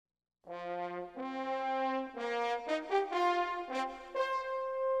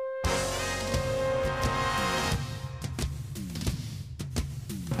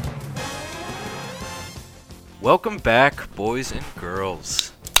Welcome back, boys and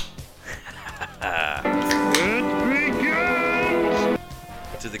girls.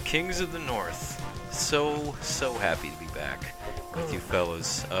 To the Kings of the North. So happy to be back with you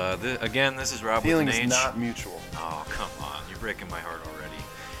fellas. Again, this is Rob Feeling with an H. is not mutual. Oh, come on. You're breaking my heart already.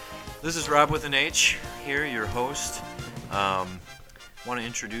 This is Rob with an H, here, your host. Want to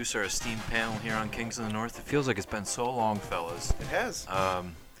introduce our esteemed panel here on Kings of the North. It feels like it's been so long, fellas. It has.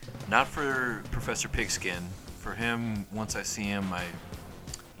 Not for Professor Pigskin. For him, once I see him,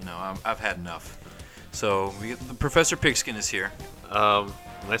 I've had enough. So, Professor Pigskin is here.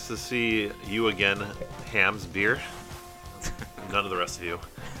 Nice to see you again, Hams Beer. None of the rest of you.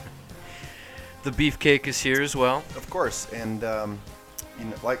 The Beefcake is here as well. Of course, and I'll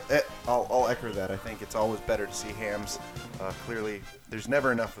echo that. I think it's always better to see hams. Clearly, there's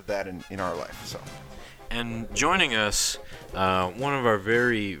never enough of that in our life. So, and joining us, one of our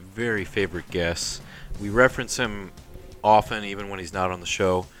very, very favorite guests. We reference him often, even when he's not on the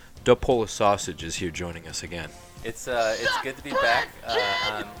show. Dupola Sausage is here joining us again. It's good to be back.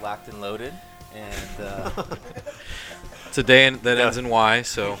 I'm locked and loaded, and It's a day that ends in Y,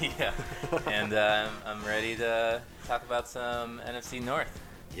 so yeah, and I'm ready to talk about some NFC North.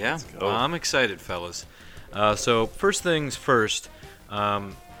 yeah. Well, I'm excited, fellas. So first things first,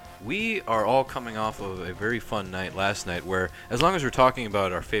 we are all coming off of a very fun night last night, where as long as we're talking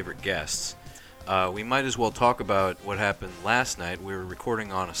about our favorite guests, we might as well talk about what happened last night. We were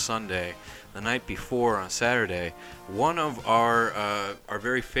recording on a Sunday. The night before, on Saturday, one of our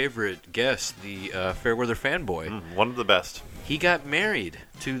very favorite guests, the Fairweather fanboy, One of the best. he got married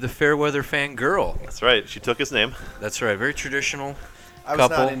to the Fairweather fangirl. That's right. She took his name. That's right. Very traditional I was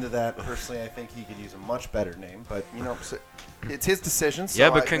couple. not into that personally. I think he could use a much better name, but it's his decision. So Yeah,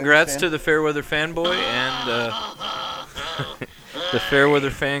 but I congrats understand. to the Fairweather fanboy and the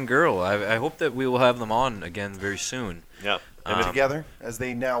Fairweather fangirl. I hope that we will have them on again very soon. Yeah. And together, as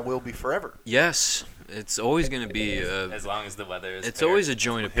they now will be forever. Yes, it's always going to be. As long as the weather is. It's fair. always a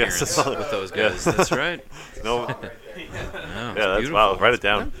joint appearance Yes. with those guys. That's right. No. No, Yeah, it's that's beautiful. wow. Write it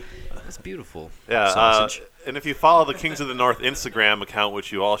down. That's beautiful. Yeah. Sausage. And if you follow the Kings of the North Instagram account,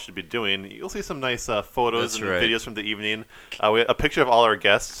 which you all should be doing, you'll see some nice photos That's and right. videos from the evening. We have a picture of all our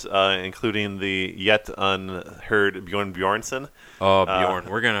guests, including the yet unheard Bjorn Bjornsson. Oh,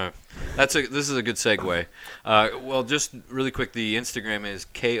 Bjorn, this is a good segue. Well, just really quick, the Instagram is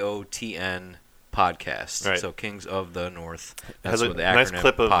KOTN Podcast. Right. So Kings of the North. It That's has a what the acronym nice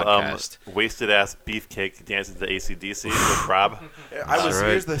clip of podcast. wasted ass beefcake dancing to AC/DC with Rob. right.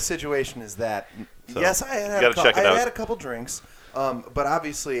 Here's the situation: is that So, yes, I you had gotta check it out. had a couple drinks, but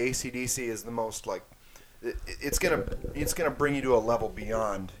obviously AC/DC is the most it's gonna bring you to a level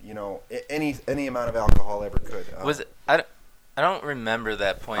beyond any amount of alcohol ever could. Was it? I don't remember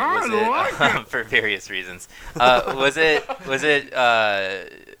that point. Was it for various reasons? Was it?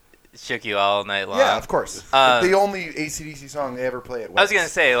 Shook you all night long. Yeah, of course. The only AC/DC song they ever play at I was weddings. gonna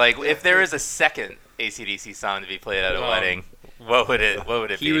say, like, if there was a second AC/DC song to be played at a wedding, what would it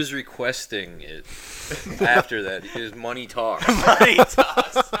be? He was requesting it after that. His money talks. Money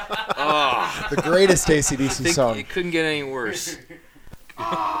toss. The greatest I AC/DC think song. it couldn't get any worse.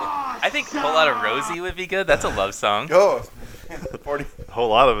 I think "Whole Lot of Rosie" would be good. That's a love song. Oh, 40, A whole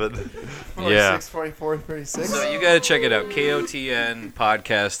lot of it. 46, Yeah. 44, 36. So you got to check it out. KOTN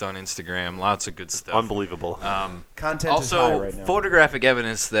Podcast on Instagram. Lots of good stuff. Unbelievable. Content is high Also, right now. photographic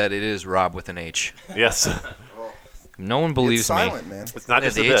evidence that it is Rob with an H. Yes. No one believes it's silent, man. It's not Yeah,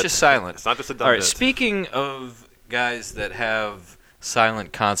 just the a H bit. is silent. It's not just a dumb All right, bit. speaking of guys that have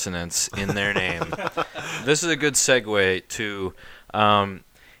silent consonants in their name, this is a good segue to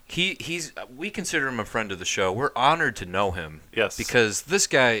we consider him a friend of the show. We're honored to know him. Yes. Because this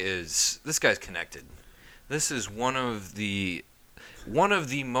guy's connected. This is one of the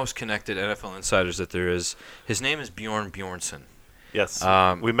most connected NFL insiders that there is. His name is Bjorn Bjornsson. Yes.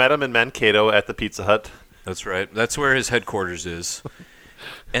 Um, We met him in Mankato at the Pizza Hut. That's right. That's where his headquarters is.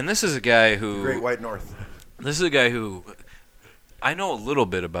 And this is a guy who Great White North. This is a guy who I know a little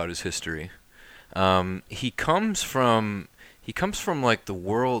bit about his history. He comes from like the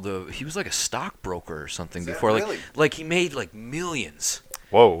world of. He was like a stockbroker or something Is that before. really? Like he made like millions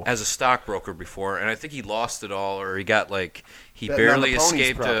Whoa. as a stockbroker before, and I think he lost it all, or he got like he Betting on barely the ponies,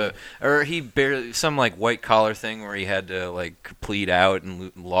 escaped probably. or he barely some like white collar thing where he had to like plead out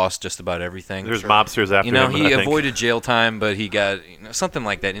and lost just about everything. There's mobsters after You know, him. he I think. avoided jail time, but he got something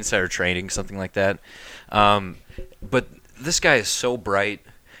like that, insider trading, something like that. But this guy is so bright,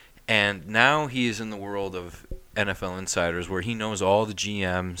 and now he is in the world of NFL insiders where he knows all the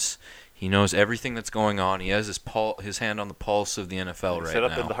GMs. He knows everything that's going on. He has his hand on the pulse of the NFL right Set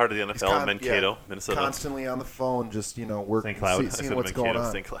up now. in the heart of the NFL in Mankato, Minnesota. Constantly on the phone, just working, St. Cloud. seeing what's going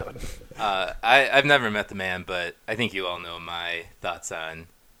on. St. Cloud. I've never met the man, but I think you all know my thoughts on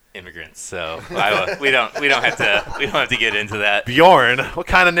immigrants. So we don't have to get into that. Bjorn, what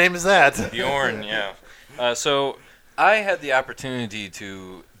kind of name is that? Bjorn, yeah. So I had the opportunity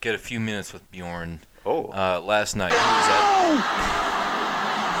to get a few minutes with Bjorn last night.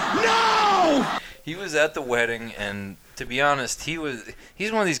 He was at the wedding, and to be honest, he's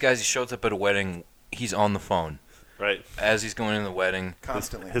one of these guys. He shows up at a wedding, he's on the phone. Right. As he's going in the wedding.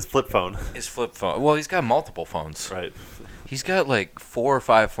 Constantly. His flip phone. His flip phone. Well, he's got multiple phones. Right. He's got like 4 or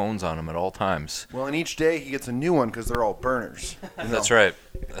 5 phones on him at all times. Well, and each day he gets a new one because they're all burners. That's right.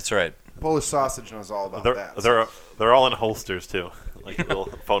 That's right. Polish sausage knows all about that. They're all in holsters too, like little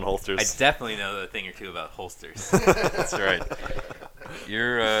phone holsters. I definitely know a thing or two about holsters. That's right.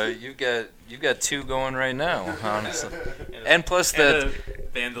 You've got 2 going right now, honestly, and plus the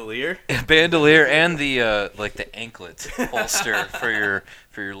bandolier, and the like the anklet holster for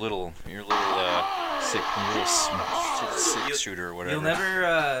your little six shooter or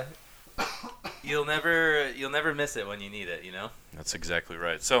whatever. You'll never miss it when you need it. That's exactly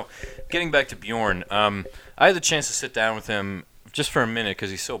right. So, getting back to Bjorn, I had the chance to sit down with him just for a minute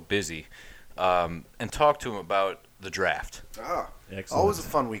because he's so busy, and talk to him about the draft. Always a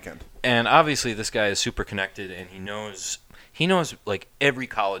fun weekend. And obviously, this guy is super connected, and he knows like every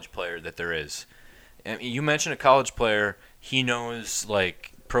college player that there is. And you mentioned a college player, he knows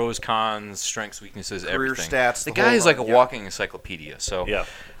like pros, cons, strengths, weaknesses, Career everything. stats. The guy is like a walking encyclopedia. So yeah.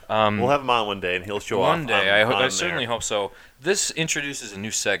 We'll have him on one day, and he'll show off. One day, I certainly hope so. This introduces a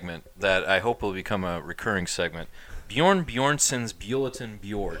new segment that I hope will become a recurring segment. Bjorn Bjornsson's Bulletin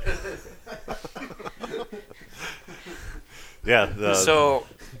Bjord. Yeah. So,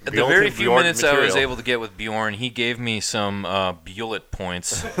 the Bulletin very few Bjord minutes I was material. able to get with Bjorn, he gave me some bullet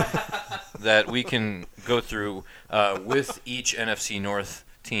points that we can go through with each NFC North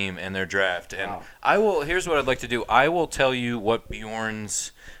team and their draft. And here's what I'd like to do. I will tell you what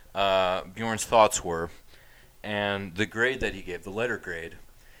Bjorn's thoughts were and the grade that he gave, the letter grade.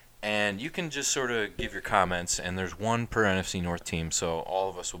 And you can just sort of give your comments, and there's 1 per NFC North team, so all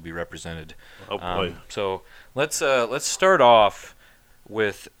of us will be represented. Oh boy! So let's start off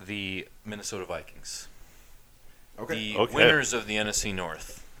with the Minnesota Vikings, the winners of the NFC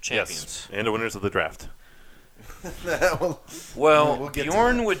North, champions, Yes, and the winners of the draft. Well,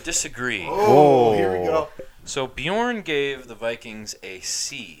 Bjorn would disagree. Oh, here we go. So Bjorn gave the Vikings a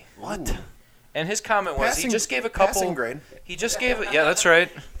C. What? And his comment was he just gave a couple. Passing grade. He just gave it. Yeah, that's right.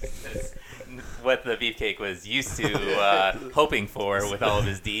 What the Beefcake was used to hoping for with all of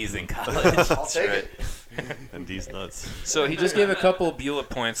his D's in college. I'll take it. And these nuts. So he just gave a couple bullet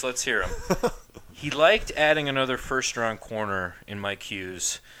points. Let's hear him. He liked adding another first-round corner in Mike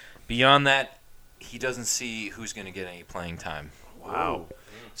Hughes. Beyond that, he doesn't see who's going to get any playing time. Wow.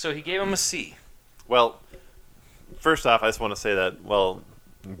 So he gave him a C. Well, first off, I just want to say that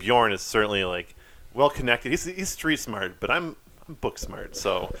Bjorn is certainly well connected. He's street smart, but I'm book smart,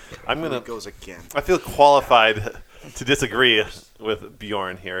 so I'm gonna. It goes again. I feel qualified to disagree with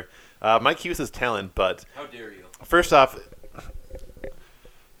Bjorn here. Mike Hughes has talent, but How dare you? first off,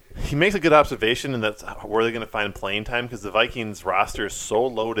 he makes a good observation, and that's where they're going to find playing time because the Vikings roster is so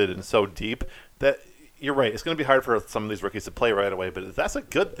loaded and so deep that you're right. It's going to be hard for some of these rookies to play right away, but that's a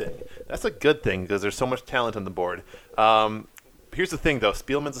good thing. That's a good thing because there's so much talent on the board. Here's the thing, though.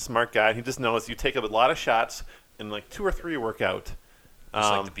 Spielman's a smart guy. He just knows you take up a lot of shots and 2 or 3 work out. Just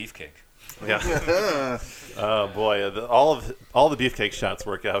like the beefcake. Yeah. Oh boy, all the beefcake shots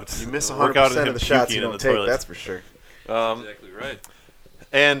work out. You miss Work out 100% in of the him shots puking you in don't the take. toilet. That's for sure. Exactly right.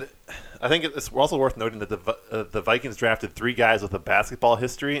 And I think it's also worth noting that the Vikings drafted 3 guys with a basketball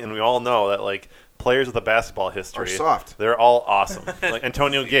history, and we all know that players with a basketball history Are soft. They're all awesome. Like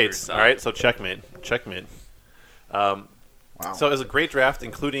Antonio Gates. soft. All right, so checkmate. Wow. So it was a great draft,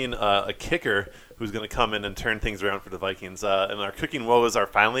 including a kicker who's going to come in and turn things around for the Vikings. And our cooking woes are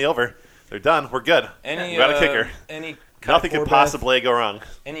finally over. They're done. We're good. Any we got a kicker. Any Nothing could possibly go wrong.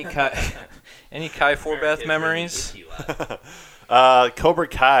 Any Kai Forbath memories? Cobra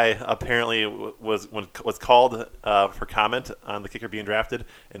Kai apparently was called for comment on the kicker being drafted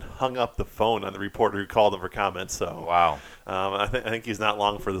and hung up the phone on the reporter who called him for comment. So Wow. I think he's not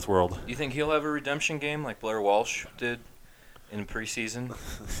long for this world. You think he'll have a redemption game like Blair Walsh did in preseason.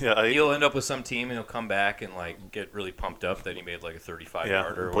 Yeah, He'll end up with some team and he'll come back and like get really pumped up that he made like a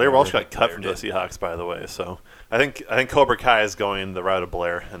 35-yarder. Blair Welsh got cut from the Seahawks, by the way. So I think Cobra Kai is going the route of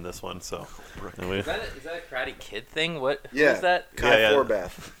Blair in this one. So Is that a Karate Kid thing? What Yeah. is that? Kai Yeah.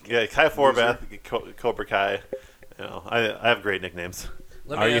 Forbath. yeah, Kai Forbath, Cobra Kai. You know, I have great nicknames.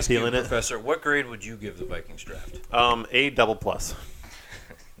 Let Are me you ask you, feeling it? Professor, what grade would you give the Vikings draft? A +.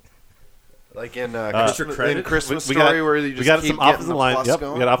 Like in Extra Christmas We got- Story, where you just we got keep some getting offensive the line. plus Yep,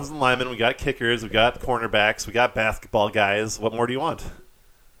 going? we got offensive linemen. We got kickers. We got cornerbacks. We got basketball guys. What more do you want?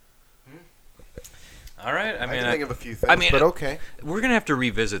 All right. I I mean, can think of a few things, but okay. we're going to have to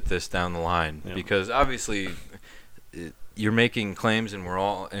revisit this down the line Yeah. because obviously you're making claims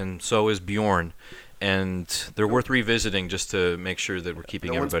and so is Bjorn. And they're worth revisiting just to make sure that we're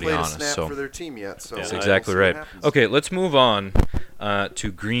keeping No one's everybody played honest. a snap So for their team yet, so That's that's we'll exactly see what right. happens. Okay, let's move on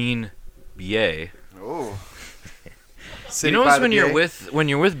to Green BA. Oh. You City notice by the when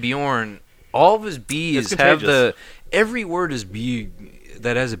you're with Bjorn, all of his B's It's have contagious. every word is B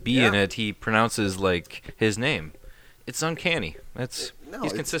that has a B in Yeah. it. He pronounces like his name. It's uncanny. He's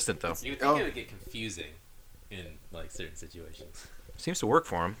it's- consistent though. You would think Oh. it would get confusing in like certain situations. Seems to work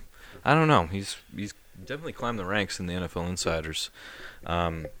for him. I don't know. He's definitely climbed the ranks in the NFL Insiders.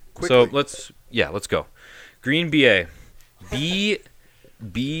 So Quickly. let's go. Green BA,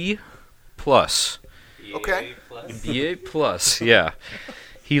 B plus. Okay. BA plus, yeah.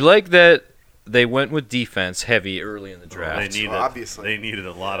 He liked that they went with defense heavy early in the They draft. needed, obviously. They needed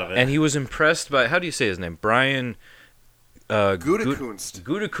a lot of it. And he was impressed by, how do you say his name? Brian Gutekunst.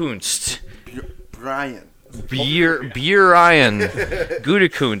 Gutekunst. Brian. Bjorn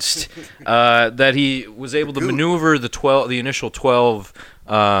Gutekunst. That he was able to maneuver the initial 12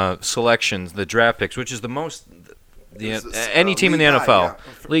 selections, the draft picks, which is the most any team in the league NFL. high,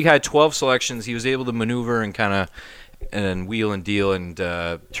 yeah. League high 12 selections. He was able to maneuver and kind of and wheel and deal and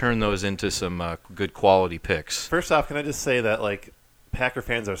turn those into some good quality picks. First off, can I just say that like Packer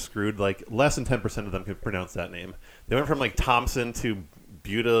fans are screwed? Like less than 10% of them could pronounce that name. They went from like Thompson to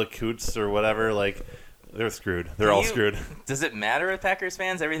Buda Coots or whatever. Like they're screwed. They're all screwed. Does it matter with Packers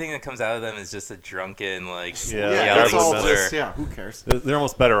fans? Everything that comes out of them is just a drunken like Yeah, Yeah, yelling that's all garbage slur. this. Yeah, who cares? They're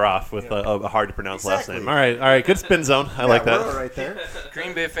almost better off with a hard to pronounce last Exactly. name. All right. Good spin zone. I like Yeah, that. we're all right there.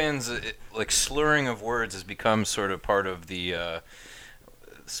 Green Bay fans, like slurring of words has become sort of part of the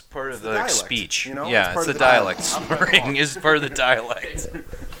dialect, speech. you know? Yeah, It's part it's of the the dialect. dialect. Slurring is part of the dialect.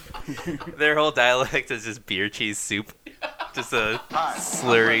 Their whole dialect is just beer cheese soup. Just a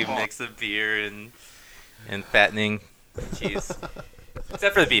slurry mix of beer and fattening cheese.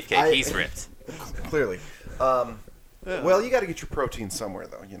 Except for the beefcake. He's ripped. Clearly. Well, you got to get your protein somewhere,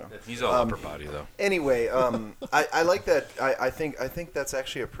 though. You know. He's all upper body though. Anyway, I like that. I think that's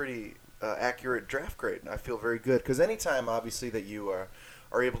actually a pretty accurate draft grade. I feel very good because anytime, obviously, that you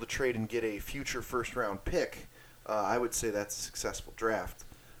are able to trade and get a future first round pick, I would say that's a successful draft.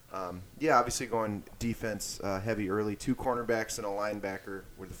 Yeah, obviously going defense heavy early. 2 cornerbacks and a linebacker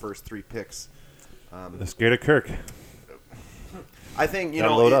were the first 3 picks. They're scared of Kirk. I think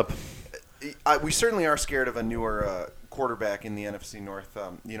Gotta load up. We certainly are scared of a newer quarterback in the NFC North.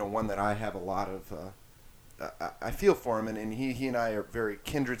 One that I have a lot of. I feel for him, and he and I are very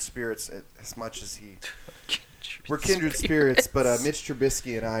kindred spirits. As much as we're kindred spirits, but Mitch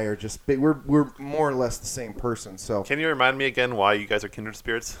Trubisky and I are just we're more or less the same person. So Can you remind me again why you guys are kindred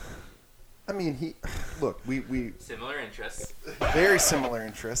spirits? I mean, we Similar interests. very similar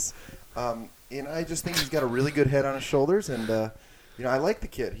interests. And I just think he's got a really good head on his shoulders, and I like the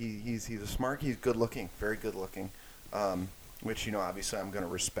kid. He's a smart. He's good looking, very good looking, which obviously I'm going to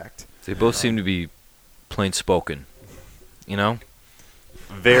respect. They both seem to be plain spoken. You know?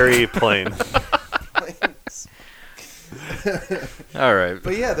 Very plain. All right.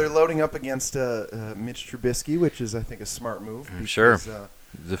 But yeah, they're loading up against Mitch Trubisky, which is I think a smart move. I'm sure. because,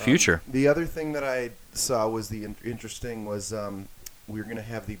 The future. The other thing that I saw was interesting was we're going to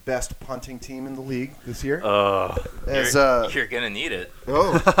have the best punting team in the league this year. As You're gonna need it.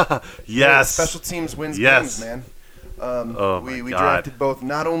 Yes. special teams wins Yes. games, man. My We God. drafted both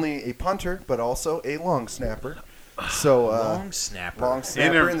not only a punter but also a long snapper. So snapper. long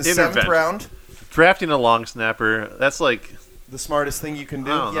snapper in the 7th intervention. round. Drafting a long snapper, that's like, The smartest thing you can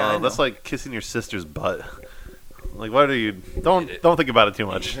do. I don't yeah, I know, know. that's like kissing your sister's butt. Like, what are you? Don't think about it too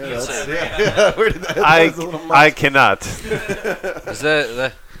much. Yeah, that's- Where did that? I that was a little I cannot. Is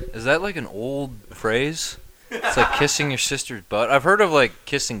that like an old phrase? It's like kissing your sister's butt. I've heard of like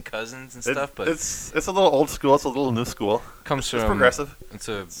kissing cousins and stuff, but it's a little old school. It's a little new school. it comes It's from progressive. It's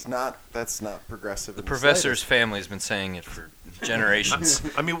a That's not progressive. the professor's family's been saying it for generations.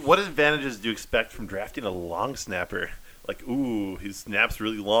 I mean, what advantages do you expect from drafting a long snapper? Like, ooh, he snaps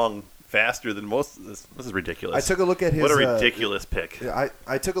really long, faster than most. This is ridiculous. I took a look at his. What a ridiculous pick.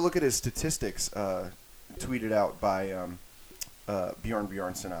 I took a look at his statistics, tweeted out by Bjorn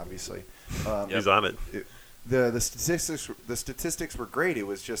Bjornsson, obviously. He's on it. The statistics were great. It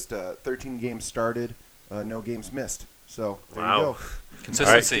was just 13 games started, no games missed. So there you go.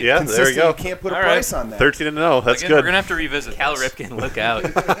 Consistency. Right. Yeah, there you go. You can't put a All price right. on that. 13-0. That's Again, good. we're gonna have to revisit Cal this. Ripken, look out.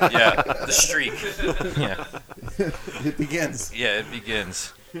 Yeah, the streak. Yeah, It begins. yeah, it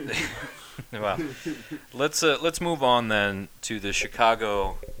begins. Wow. Let's move on then to the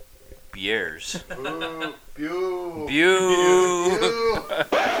Chicago Bears. Bew.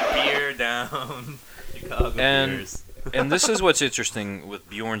 Beer down. Chicago And- Bears. And this is what's interesting with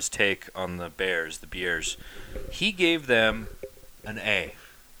Bjorn's take on the Bears. He gave them an A.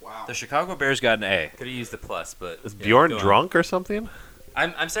 Wow. The Chicago Bears got an A. Could have used a plus, but Is yeah, Bjorn go on. drunk or something?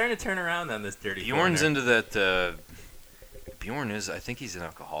 I'm starting to turn around on this dirty. Bjorn's corner. into that. Bjorn is. I think he's an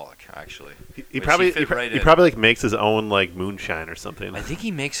alcoholic, actually. He Which probably he fit right in. probably like makes his own like moonshine or something. I think he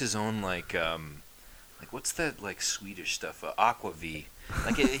makes his own like what's that like Swedish stuff? Aquavit.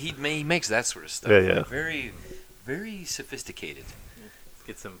 Like he makes that sort of stuff. Yeah, yeah. Like, very, very sophisticated.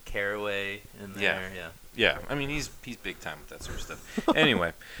 Get some caraway in Yeah. there. Yeah. Yeah, I mean he's big time with that sort of stuff.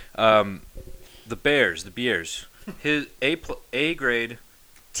 Anyway, the Bears, his A grade,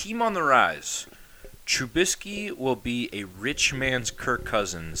 team on the rise. Trubisky will be a rich man's Kirk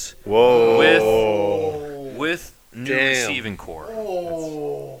Cousins Whoa. with new Damn. receiving core.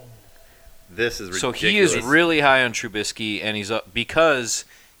 This is So ridiculous. he is really high on Trubisky, and he's up because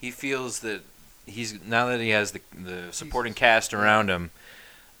he feels that now that he has the supporting cast around him,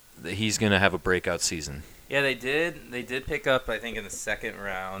 that he's going to have a breakout season. Yeah, they did pick up, I think, in the second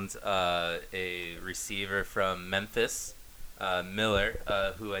round, a receiver from Memphis, Miller,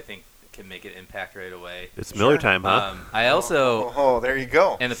 who I think can make an impact right away. It's Miller time, huh? I also, Oh, there you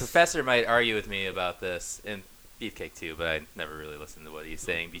go. and the professor might argue with me about this, and Beefcake too, but I never really listened to what he's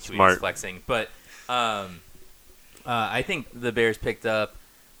saying between Smart. his flexing. But I think the Bears picked up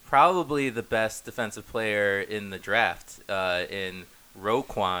probably the best defensive player in the draft in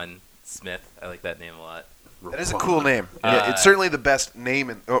Roquan Smith. I like that name a lot. That is a cool name. Yeah, it's certainly the best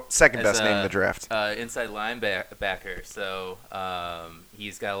name, second As best name in a- the draft. Inside linebacker. So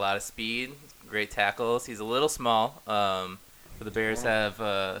he's got a lot of speed, great tackles. He's a little small. But the Bears have,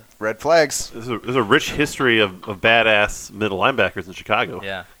 Red flags. There's a rich history of badass middle linebackers in Chicago.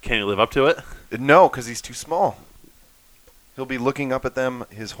 yeah. Can he live up to it? No, because he's too small. He'll be looking up at them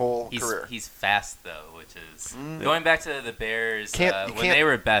his whole career. He's fast though, which is going back to the Bears. You When can't- they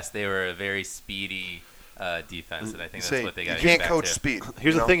were best, they were a very speedy defense, and I think that's what they you got. can't coach speed.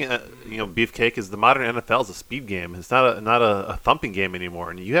 Here's you the know? thing, Beefcake, is the modern NFL is a speed game. It's not a thumping game anymore,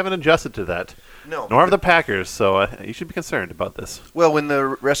 and you haven't adjusted to that. No. Nor have the Packers, so you should be concerned about this. Well, when the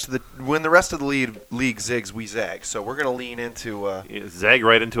rest of the league zigs, we zag. So we're going to lean into. You zag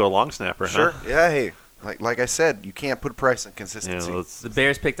right into a long snapper, Sure. huh? Yeah. Hey, like I said, you can't put a price on Yeah, consistency. let's- The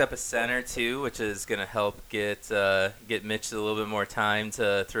Bears picked up a center too, which is going to help get Mitch a little bit more time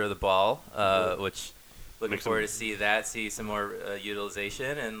to throw the ball, which looking Makes forward to see some more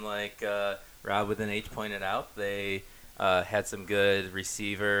utilization. And like Rob with an H pointed out, they had some good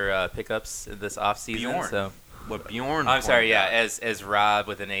receiver pickups this offseason. Bjorn. So What Bjorn? I'm sorry, pointed yeah, out. as Rob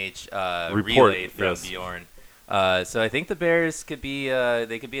with an H Report, relayed from yes. Bjorn. So I think the Bears could be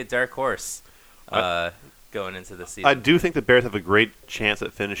they could be a dark horse going into the season. I do think the Bears have a great chance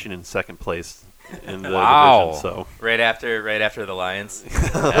at finishing in second place in the Wow. division. So. right after the Lions.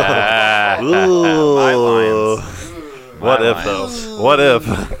 Ah, Ooh. my Lions. What My if Lions. though? What if?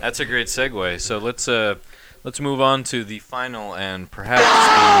 That's a great segue. So let's move on to the final and perhaps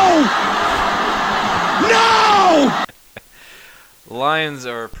the Lions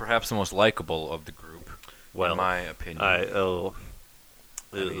are perhaps the most likable of the group, Well, in my opinion. I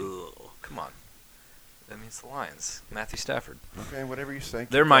mean, come on. That means the Lions. Matthew Stafford. Okay, whatever you say.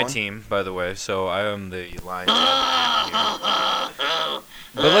 They're Keep my going. team, by the way, so I am the Lions advocate here.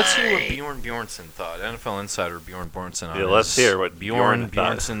 But let's hear what Bjorn Bjornsson thought. NFL Insider Bjorn Bjornsson on Yeah, let's his hear what Bjorn Bjorn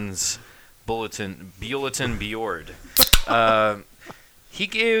thought. Bjornsson's Bulletin Bjord. He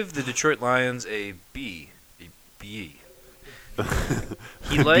gave the Detroit Lions a B. A B.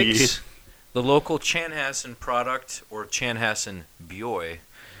 He likes the local Chanhassen product, or Chanhassen Bjoy.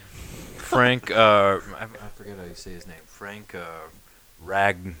 Frank, I forget how you say his name. Frank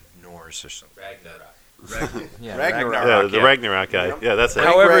Ragnors or something. Yeah, Ragnarok. yeah, the yeah. Ragnarok guy. Yep. Yeah, that's it.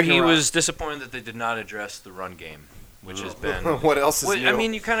 Frank However, he Ragnarok. was disappointed that they did not address the run game, which has been. What else is Well, new? I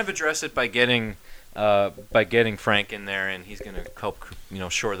mean, you kind of address it by getting Frank in there, and he's going to help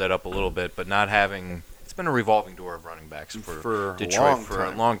shore that up a little bit. But not having it's been a revolving door of running backs For a Detroit long for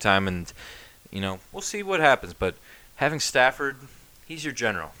time. a long time, and we'll see what happens. But having Stafford, he's your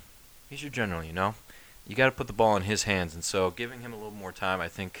general. He's your general. You got to put the ball in his hands, and so giving him a little more time, I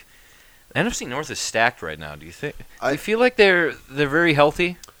think. The NFC North is stacked right now. Do you think? Do you feel like they're very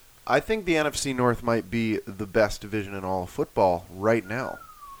healthy? I think the NFC North might be the best division in all of football right now.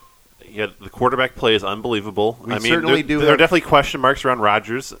 Yeah, the quarterback play is unbelievable. We certainly there do are have- definitely question marks around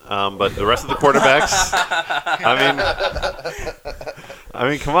Rodgers, but the rest of the quarterbacks, I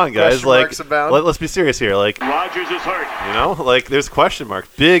mean, come on, guys. Question marks abound. Let's be serious here. Rodgers is hurt. There's question marks,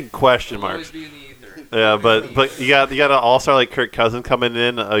 big question marks. Yeah, but you got an all-star like Kirk Cousins coming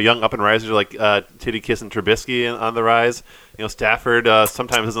in, a young up-and-riser like Titty Kiss and Trubisky on the rise. Stafford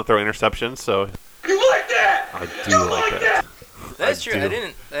sometimes doesn't throw interceptions, so You like that? I do like that. That's true. do.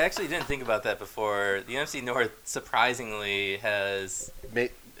 I actually didn't think about that before. The NFC North surprisingly is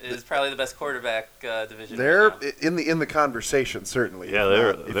probably the best quarterback division. They're right in the conversation, certainly. Yeah,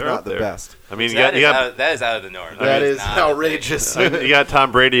 if they're not up the there. best. I mean, now. you got That is out of the norm. That is is not outrageous. you got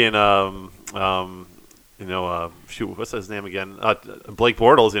Tom Brady and what's his name again? Blake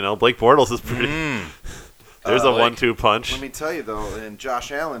Bortles. Blake Bortles is pretty. There's a 1-2 punch. Let me tell you though, and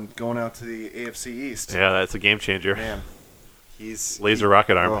Josh Allen going out to the AFC East. Yeah, that's a game changer. Man, he's Laser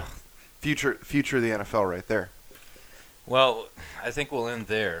rocket arm. oh, future of the NFL right there. Well, I think we'll end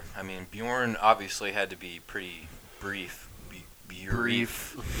there. I mean, Bjorn obviously had to be pretty brief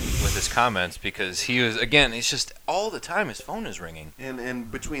with his comments because he's just all the time his phone is ringing. And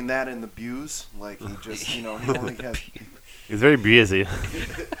between that and the Bews, like he just he only has. He's very busy.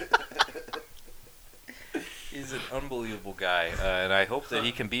 He's an unbelievable guy, and I hope that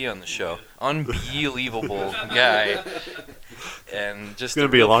he can be on the show. Unbelievable guy, and just gonna a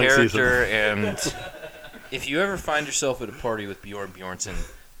be a real long character. And if you ever find yourself at a party with Bjorn Bjornsson,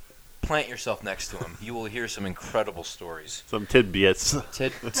 plant yourself next to him. You will hear some incredible stories. Some tidbits.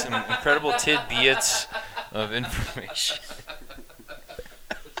 Some incredible tidbits of information.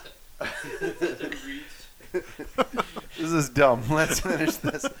 This is dumb. Let's finish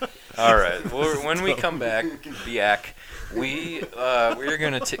this. All right. Well, when we come back, we're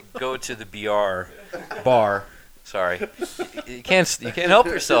gonna go to the bar. Sorry, you can't help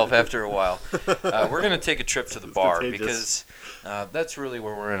yourself after a while. We're gonna take a trip to the bar contagious. because that's really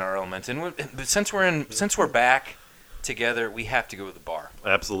where we're in our element. And since we're back together, we have to go to the bar.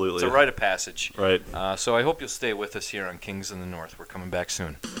 Absolutely. It's a rite of passage. Right. So I hope you'll stay with us here on Kings in the North. We're coming back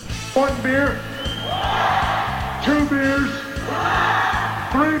soon. 1 beer, 2 beers,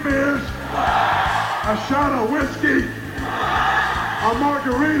 3 beers, a shot of whiskey, a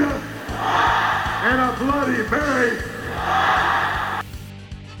margarita, and a Bloody Mary.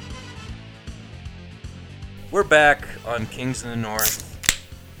 We're back on Kings in the North.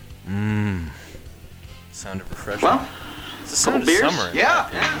 Sound of refreshing. Well, it's the sound of beers? summer. Yeah.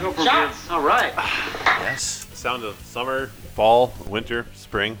 Shots. All right. Yes. Sound of summer, fall, winter,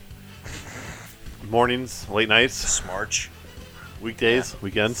 spring. Mornings, late nights, Smarch. weekdays,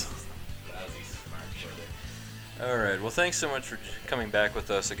 weekends. All right. Well, thanks so much for coming back with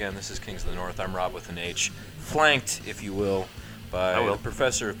us again. This is Kings of the North. I'm Rob with an H, flanked, if you will, by I will. the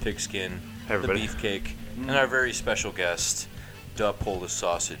Professor of Pigskin, Hey, the everybody. Beefcake, and our very special guest, Da Polish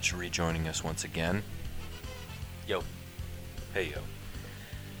Sausage, rejoining us once again. Yo. Hey, yo.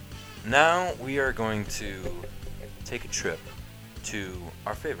 Now we are going to take a trip to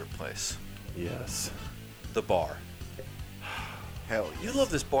our favorite place, Yes. the bar. Hell, You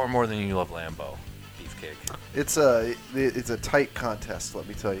love this bar more than you love Lambeau, Beefcake. it's a tight contest. Let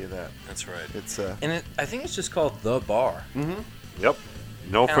me tell you that. That's right. It's And I think it's just called The Bar. Yep.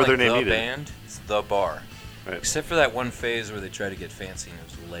 No Kinda further like name the needed. band, it's The Bar. Right. Except for that one phase where they tried to get fancy and it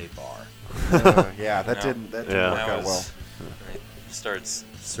was Lay Bar. yeah, that No. didn't Yeah. work That out well. was- They starts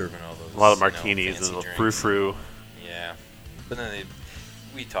serving all those. A lot of you know, martinis fancy and the drinks. frou-frou. Yeah, but then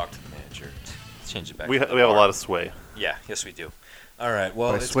we talked to the manager. Change it back. We to have the a bar. lot of sway. Yeah, yes we do. All right.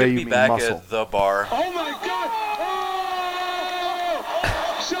 Well, By it's sway, good to you be mean back muscle. at the bar. Oh my God!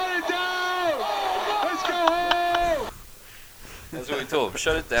 Oh! Shut it down! Let's go home! That's what we told him.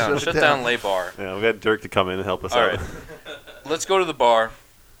 Shut it down. Shut it Shut down. down Lay Bar. Yeah, we got Dirk to come in and help us All out. right. Let's go to the bar.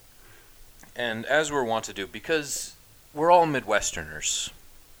 And as we're wont to do, because we're all Midwesterners,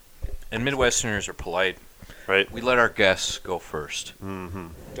 and Midwesterners are polite, Right. we let our guests go first. Mm-hmm.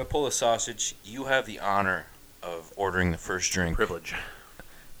 Da Polish Sausage, you have the honor of ordering the first drink. Privilege.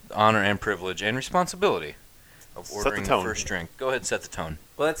 The honor and privilege and responsibility of Set the ordering the tone. first drink. Go ahead and set the tone.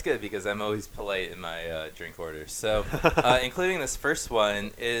 Well, that's good because I'm always polite in my drink orders. So, including this first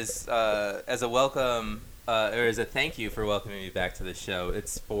one is as a welcome or as a thank you for welcoming me back to the show.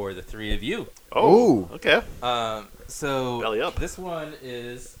 It's for the three of you. Oh, okay. So Belly up. this one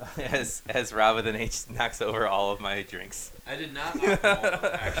is as Rob with an H knocks over all of my drinks. I did not knock them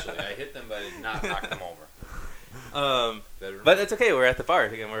over, actually. I hit them, but I did not knock them over. But it's okay. We're at the bar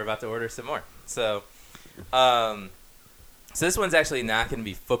again. We're about to order some more. So, so this one's actually not going to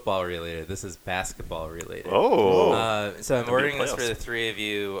be football related. This is basketball related. Oh. So I'm Could be ordering this playoffs. for the three of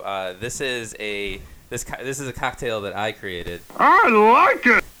you. This is a cocktail that I created. I like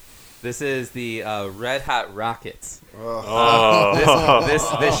it. This is the Red Hot Rockets. Oh.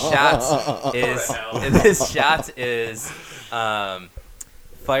 This shot is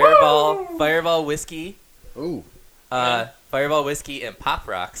Fireball whiskey. Ooh. Fireball whiskey and Pop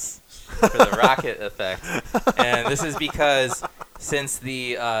Rocks for the rocket effect. And this is because since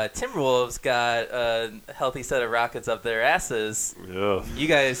the Timberwolves got a healthy set of rockets up their asses, Ugh. you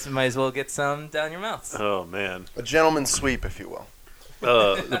guys might as well get some down your mouths. Oh, man. A gentleman's sweep, if you will.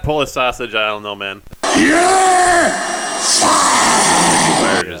 The Polish sausage, I don't know, man.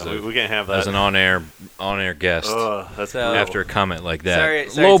 We can't have that. As an on-air guest, That's So- after a comment like that, Sorry,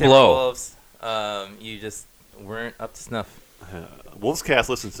 low blow. Timberwolves. You just weren't up to snuff. Wolfscast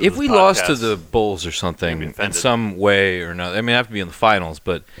listens to If this we lost to podcast. the Bulls or I'd be something in offended. some way or another, I mean, I have to be in the finals,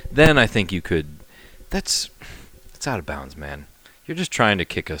 but then I think you could. That's out of bounds, man. You're just trying to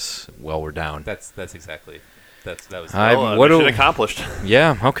kick us while we're down. That was. Mission accomplished.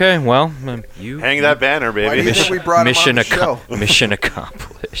 Yeah. Okay. Well, you Hang that banner, baby. Why do you think we brought him on the show? mission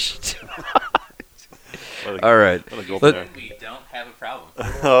accomplished. What a- All right. what a goal Let- there. We don't have a problem.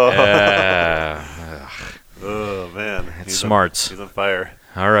 Oh, man. It's He's smarts. He's on fire.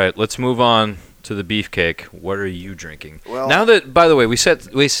 All right. Let's move on to the beefcake. What are you drinking? Well- Now that, by the way, we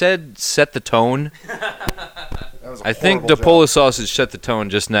said set the tone. That was a I think horrible the Polish sausage set the tone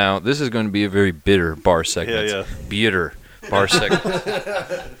just now. This is going to be a very bitter bar segment. Yeah. Bitter bar segment.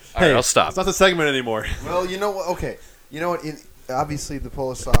 All right, I'll stop. It's not the segment anymore. Job. Well, you know what? Okay. You know what? Obviously, the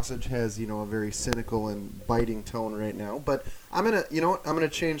Polish sausage has a very cynical and biting tone right now. But I'm gonna, I'm gonna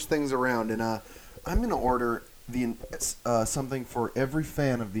change things around, and I'm gonna order something for every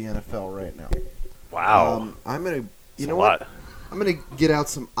fan of the NFL right now. Wow. I'm gonna, That's know a what? lot. I'm gonna get out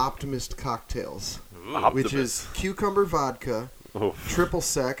some Optimist cocktails, which Optimist. is cucumber vodka, Oh, triple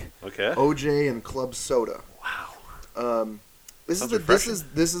sec, okay. OJ, and club soda. Wow. This Sounds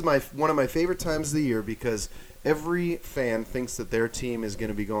is one of my favorite times of the year because every fan thinks that their team is going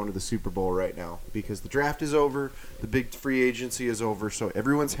to be going to the Super Bowl right now because the draft is over, the big free agency is over, so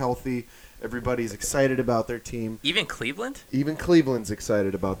everyone's healthy, everybody's excited about their team. Even Cleveland? Even Cleveland's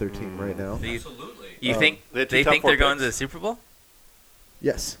excited about their team right now. Absolutely. You think they had two they top think four they're going picks. to the Super Bowl?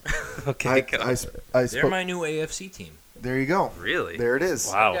 Yes. Okay, I They're spoke. my new AFC team. There you go. really? There it is.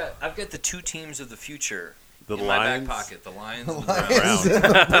 Wow. I've got the two teams of the future The in Lions. my back pocket. The Lions The and the Lions Browns. and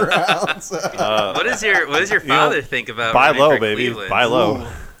the Browns. What does your father think about Buy rooting low, for baby. Cleveland? Buy low.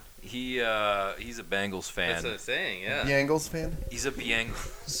 He's a Bengals fan. That's what I'm saying. Yeah. Bengals fan? He's a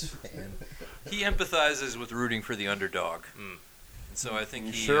Bengals fan. He empathizes with rooting for the underdog. And so I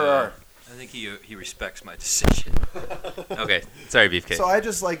think I think he respects my decision. Okay. Sorry, Beefcake. So I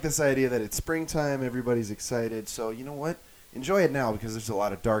just like this idea that it's springtime, everybody's excited. So you know what? Enjoy it now because there's a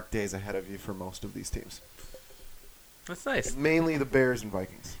lot of dark days ahead of you for most of these teams. That's nice. Mainly the Bears and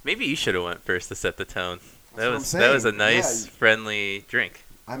Vikings. Maybe you should have went first to set the tone. That's what I'm That was a saying. nice, Yeah. friendly drink.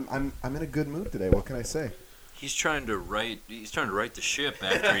 I'm in a good mood today. What can I say? He's trying to right the ship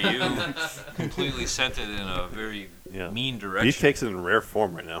after you completely sent it in a very Yeah. mean direction. Beefcake's in rare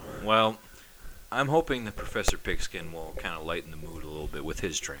form right now. Well, I'm hoping that Professor Pigskin will kind of lighten the mood a little bit with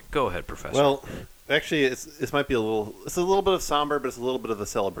his drink. Go ahead, Professor. Well, actually, this might be it's a little bit of somber, but it's a little bit of a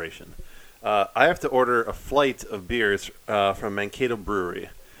celebration. I have to order a flight of beers from Mankato Brewery.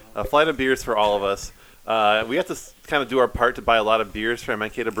 A flight of beers for all of us. We have to kind of do our part to buy a lot of beers from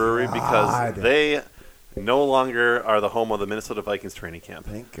Mankato Brewery because God. they no longer are the home of the Minnesota Vikings training camp.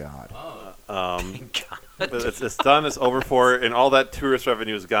 Thank God. But it's done. It's over for, and all that tourist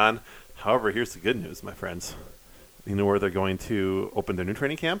revenue is gone. However, here's the good news, my friends. You know where they're going to open their new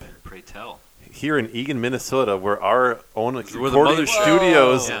training camp? Pray tell. Here in Eagan, Minnesota, where our own Where the recording mothership-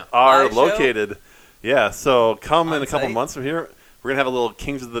 studios Whoa. are Live show? located. Yeah, so come in On a couple site? months from here. We're gonna have a little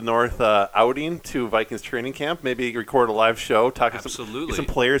Kings of the North outing to Vikings training camp. Maybe record a live show, talk to Absolutely. get some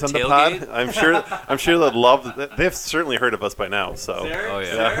players on Tailgate? the pod. I'm sure they'd love. They've certainly heard of us by now. So, Oh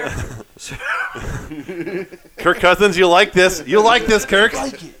yeah. Kirk Cousins, you like this? You like this, Kirk?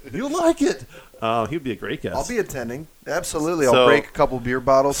 You like it. He'd be a great guest. I'll be attending. Absolutely. So- I'll break a couple beer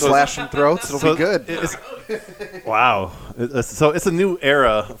bottles, slash some throats. It'll be good. Wow. So it's a new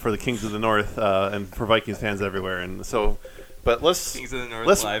era for the Kings of the North and for Vikings fans everywhere. And so, but let's Kings of the North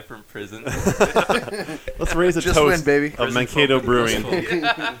let's- live from prison. let's raise a Just toast win, baby. of Prison Mankato folk Brewing.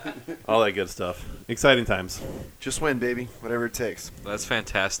 and All that good stuff. Exciting times. Just win, baby. Whatever it takes. That's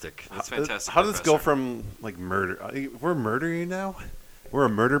fantastic. That's fantastic. How does this go Professor. from like murder? We're murdering now. We're a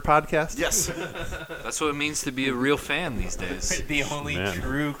murder podcast. Yes. That's what it means to be a real fan these days. The only Man.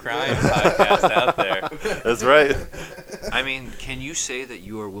 true crime podcast out there. That's right. I mean, can you say that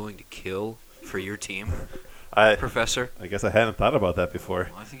you are willing to kill for your team, I Professor? guess I hadn't thought about that before.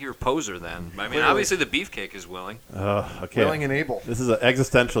 Well, I think you're a poser then. I mean, Clearly. obviously the beefcake is willing. Okay. Willing and able. This is an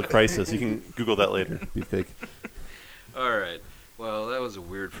existential crisis. You can Google that later. Beefcake. All right. Well, that was a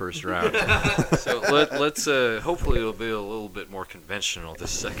weird first round. So let's hopefully it'll be a little bit more conventional this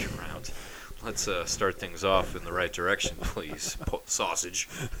second round. Let's start things off in the right direction, please. Sausage.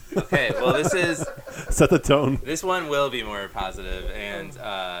 Okay, well, Set the tone. this one will be more positive, and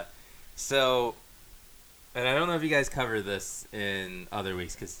and I don't know if you guys cover this in other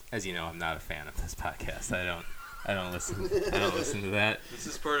weeks because, as you know, I'm not a fan of this podcast. I don't listen to that. This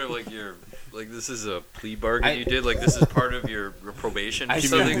is part of this is a plea bargain you did. Like this is part of your probation or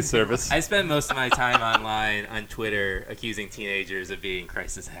Something. Community service. I spend most of my time online on Twitter accusing teenagers of being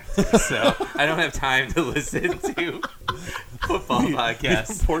crisis actors, so I don't have time to listen to football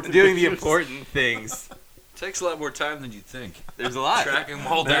podcasts. important Doing the issues. important things. Takes a lot more time than you'd think. There's a lot. Tracking them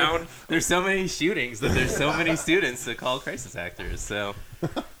all There- down. There's so many shootings that there's so many students that call crisis actors. So,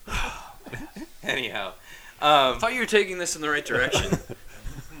 anyhow, I thought you were taking this in the right direction.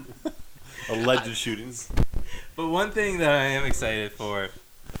 Alleged shootings. but one thing that I am excited for is the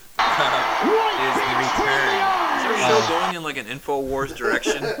return. Is our show going in like an InfoWars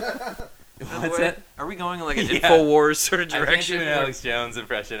direction? What's that? Are we going in like an Yeah. InfoWars sort of I can't direction? do an Alex Jones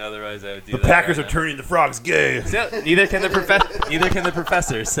impression, otherwise I would do The that. Packers right are now. turning the frogs gay. So, neither can the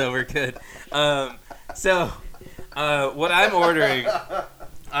professor, so we're good. What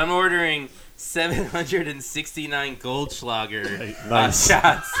I'm ordering 769 Goldschlager Nice.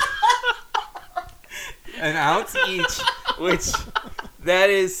 shots, an ounce each, which that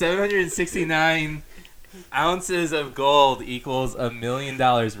is 769 ounces of gold equals $1 million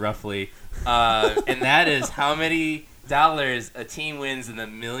roughly, and that is how many dollars a team wins in the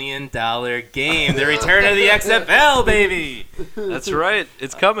 $1 million game. The return of the XFL, baby. That's right.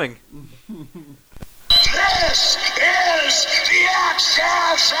 It's coming. This is the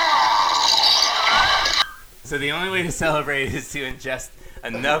XFL! So the only way to celebrate is to ingest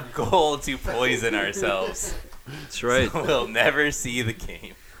enough gold to poison ourselves. That's right. So we'll never see the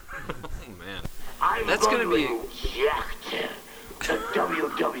game. Oh man. I'm That's going gonna be- to inject the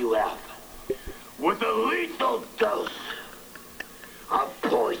WWF with a lethal dose of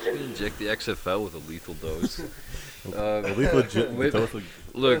poison. Inject the XFL with a lethal dose. Legit.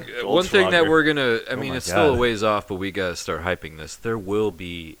 Look, Goldschlager. one thing that we're gonna, I Oh mean, my it's still a God. ways off, but we gotta start hyping this. There will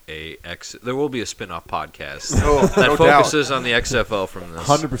be a spin-off podcast Oh, that no doubt. focuses on the XFL from this.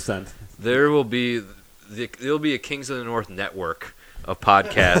 100%. There'll be a Kings of the North network of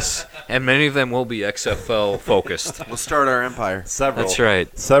podcasts, and many of them will be XFL focused. We'll start our empire. Several. That's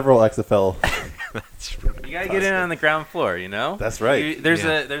right. Several XFL. You gotta get in on the ground floor, you know. That's right. There's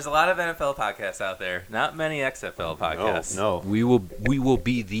Yeah. there's a lot of NFL podcasts out there. Not many XFL podcasts. No. We will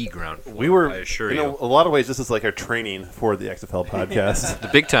be the ground floor. We were, I assure in you. a lot of ways, this is like our training for the XFL podcast. The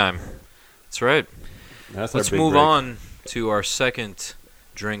big time. That's right. That's our Let's big move break. on to our second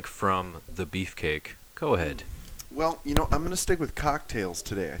drink from the beefcake. Go ahead. Well, I'm going to stick with cocktails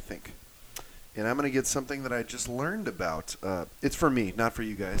today, I think. And I'm going to get something that I just learned about. It's for me, not for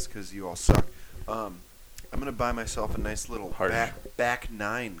you guys, because you all suck. I'm going to buy myself a nice little Harsh. back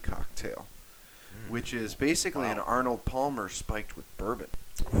nine cocktail, which is basically an Arnold Palmer spiked with bourbon.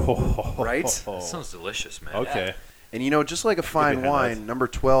 Right? That sounds delicious, man. Okay. And just like a fine hand wine, that. number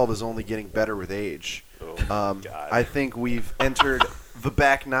 12 is only getting better with age. God. I think we've entered the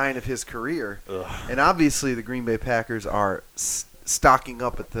back nine of his career, Ugh. and obviously the Green Bay Packers are stocking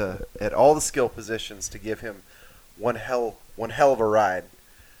up at all the skill positions to give him one hell of a ride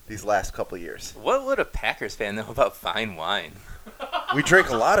these last couple of years. What would a Packers fan know about fine wine? We drink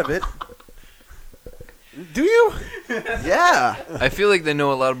a lot of it. Do you? Yeah. I feel like they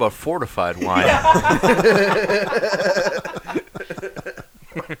know a lot about fortified wine.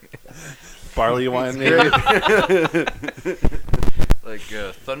 Barley wine, maybe? Like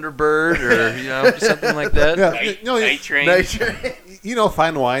Thunderbird or something like that. Yeah. No, Night Train.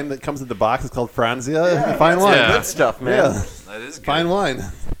 fine wine that comes in the box is called Franzia. Fine wine. Yeah. Good stuff, man. Yeah. That is good. Fine wine.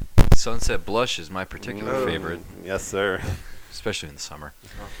 Sunset Blush is my particular favorite, Yes, sir. especially in the summer.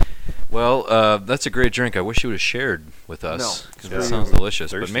 Well, that's a great drink. I wish you would have shared with us because Yeah. it sounds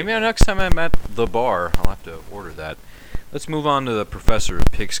delicious. But Thirsty. maybe next time I'm at the bar, I'll have to order that. Let's move on to the Professor of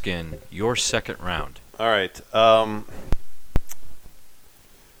Pigskin, your second round. All right.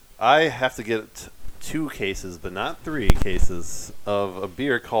 I have to get 2 cases, but not 3 cases of a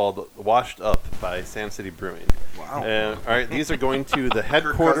beer called Washed Up by Sam City Brewing. Wow. And all right, these are going to the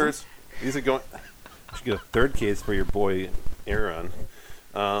headquarters. These are going. You should get a 3rd case for your boy Aaron.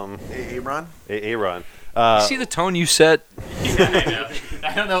 Hey, Ron. Aaron. You see the tone you set?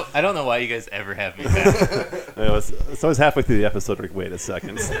 I know. I don't know why you guys ever have me back. It's always halfway through the episode. Like, wait a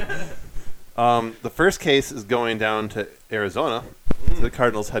second. The first case is going down to Arizona, to the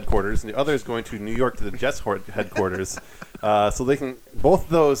Cardinals headquarters, and the other is going to New York to the Jets headquarters. So they can. Both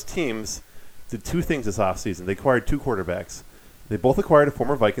those teams did 2 things this offseason. They acquired 2 quarterbacks. They both acquired a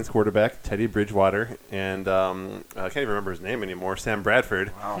former Vikings quarterback, Teddy Bridgewater, and I can't even remember his name anymore, Sam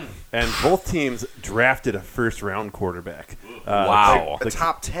Bradford. Wow. And both teams drafted a first-round quarterback. Wow. The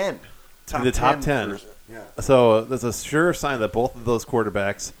top 10. The top 10. Yeah. So there's a sure sign that both of those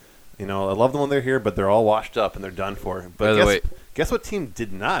quarterbacks, I love them when they're here, but they're all washed up and they're done for. But By the way, guess what team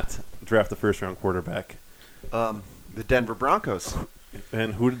did not draft the first-round quarterback? The Denver Broncos.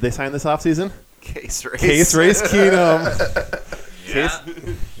 And who did they sign this offseason? Case Race. Case Race Keenum.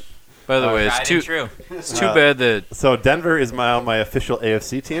 by the way, Tried and true. it's too bad that So Denver is my official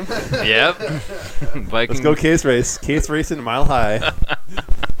AFC team. yep. Viking. Let's go Case Race. Case Race in Mile High.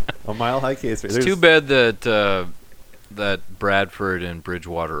 A Mile High Case Race. It's too bad that that Bradford and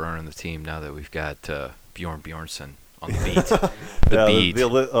Bridgewater aren't on the team now that we've got Bjorn Bjornsson on the beat. The beat.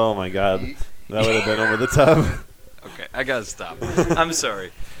 Oh my God, that would have been over the top. Okay, I gotta stop. I'm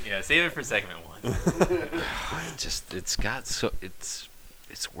sorry. Yeah, save it for segment 1.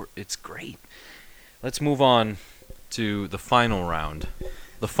 It's great. Let's move on to the final round.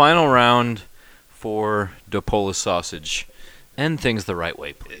 The final round for DePola sausage. End things the right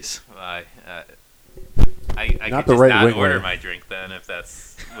way, please. I Not could the just right not way. order my drink then, if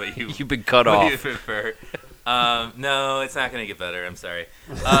that's what you You've been cut what you off. prefer. No, it's not going to get better. I'm sorry.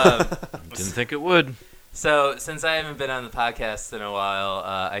 Didn't think it would. So, since I haven't been on the podcast in a while,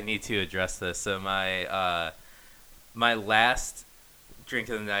 I need to address this. So, my last drink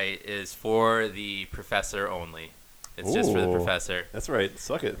of the night is for the professor only. It's just for the Ooh. professor. That's right.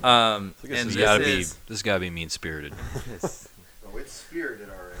 Suck it. And This this gotta be is this gotta be mean spirited. Oh, it's spirited,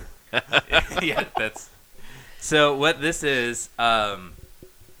 all right. yeah, that's. So what this is a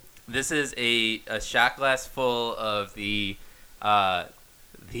shot glass full of the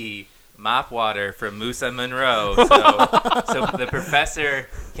mop water from Moose and Monroe. So the professor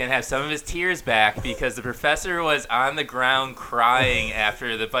can have some of his tears back because the professor was on the ground crying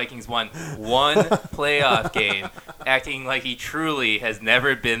after the Vikings won one playoff game, acting like he truly has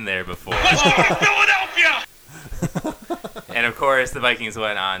never been there before. Philadelphia! And of course, the Vikings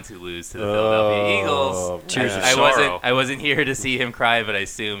went on to lose to the Philadelphia Eagles. Tears of I sorrow. wasn't here to see him cry, but I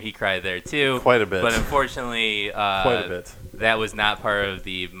assume he cried there too. Quite a bit. But unfortunately, Quite a bit. that was not part of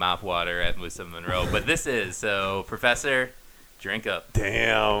the mop water at Moose and Monroe. But this is. So, Professor, drink up.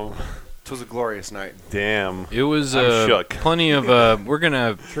 Damn. It was a glorious night. Damn. It was I'm shook. plenty of. We're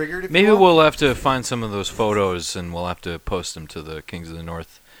gonna Triggered, if maybe you will? we'll have to find some of those photos and we'll have to post them to the Kings of the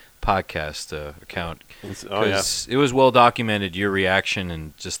North podcast account. Oh yeah. It was well documented, your reaction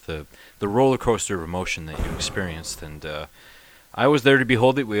and just the roller coaster of emotion that you experienced. And I was there to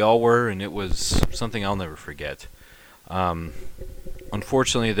behold it. We all were, and it was something I'll never forget.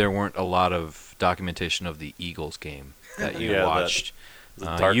 Unfortunately, there weren't a lot of documentation of the Eagles game that you Yeah, watched. the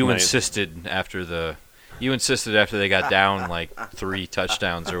Dark You Knight. insisted after they got down like 3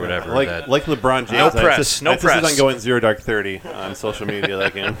 touchdowns or whatever. Like that LeBron James. No I press, insist- no I insisted press. on going 0 dark 30 on social media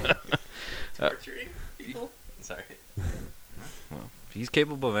that game. Torturing people? Sorry. he's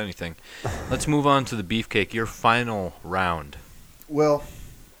capable of anything. Let's move on to the beefcake. Your final round. Well,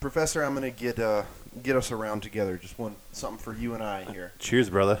 Professor, I'm going to get us around together. Just something for you and I here. Cheers,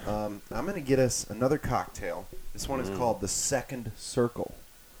 brother. I'm going to get us another cocktail. This one is called the Second Circle.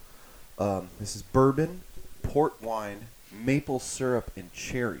 This is bourbon, port wine, maple syrup, and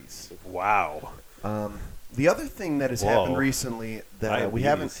cherries. Wow. The other thing that has Whoa. happened recently that we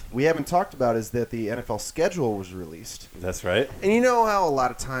haven't talked about is that the NFL schedule was released. That's right. And you know how a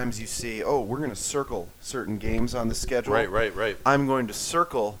lot of times you see, oh, we're going to circle certain games on the schedule. Right. I'm going to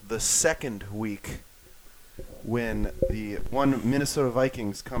circle the second week when the Minnesota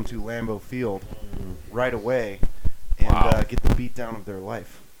Vikings come to Lambeau Field right away and get the beatdown of their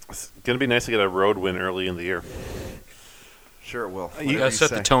life. It's going to be nice to get a road win early in the year. Sure it will. You Whatever gotta set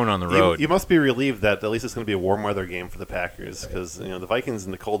the say. tone on the road. You must be relieved that at least it's going to be a warm weather game for the Packers because the Vikings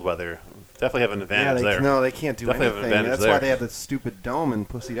in the cold weather definitely have an advantage there. No, they can't do Definitely have an anything. advantage That's why there. they have the stupid dome and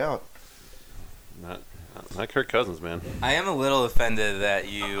pussied out. Not Kirk Cousins, man. I am a little offended that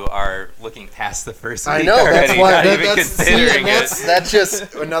you are looking past the first week I know. already, That's why. not That, even that's considering it. that's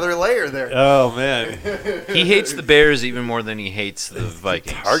just another layer there. Oh man, He hates the Bears even more than he hates the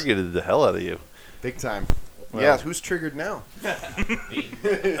Vikings. targeted the hell out of you. Big time. Well. Yeah, who's triggered now?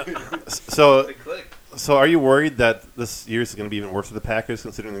 So are you worried that this year is going to be even worse for the Packers,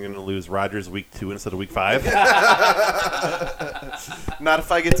 considering they're going to lose Rodgers week 2 instead of week 5? Not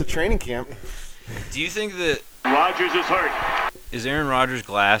if I get to training camp. Do you think that Rodgers is hurt. is Aaron Rodgers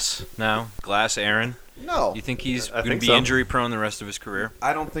glass now? Glass Aaron? No, Do you think he's I going to think be so. injury prone the rest of his career?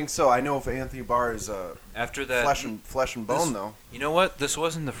 I don't think so. I know if Anthony Barr is After that, flesh and bone, though. you know what? This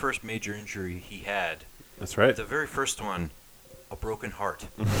wasn't the first major injury he had. That's right. The very first one, a broken heart.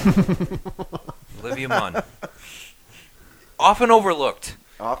 Olivia Munn. Often overlooked.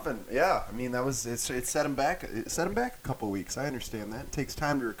 Often, yeah. I mean, it set him back. It set him back a couple weeks. I understand that. It takes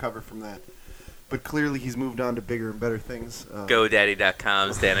time to recover from that. But clearly, he's moved on to bigger and better things.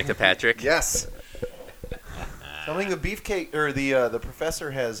 GoDaddy.com's Danica Patrick. Yes. Something the beefcake or the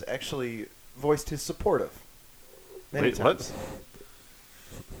professor has actually voiced his support of. Many Wait, times.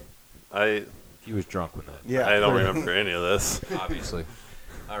 what? He was drunk with that, Yeah. I don't remember any of this. obviously.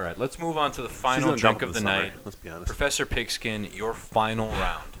 All right, let's move on to the She's final gonna drink dump of the in summer, night. Let's be honest. Professor Pigskin, your final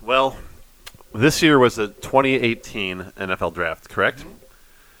round. Well, this year was the 2018 NFL Draft, correct?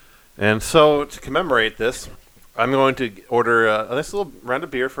 And so to commemorate this, I'm going to order a nice little round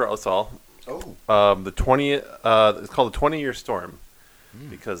of beer for us all. Oh. It's called the 20-Year Storm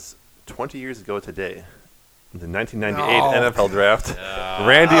because 20 years ago today, the 1998 NFL Draft,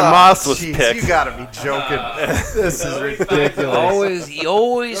 Randy Moss was Jeez, picked. You gotta be joking. This is ridiculous. He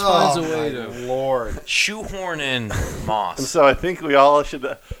always finds a Oh, way my to Lord. shoehorn in And Moss. so I think we all should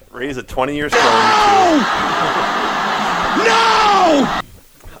raise a 20-year storm. No!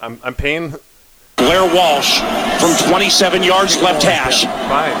 I'm paying. Blair Walsh from 27 yards left hash.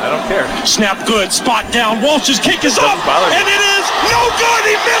 Fine, I don't care. Snap good, spot down. Walsh's kick is up, Doesn't bother me. and it is no good.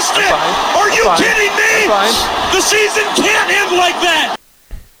 He missed it. fine. Are I'm you fine. kidding me? I'm fine. The season can't end like that.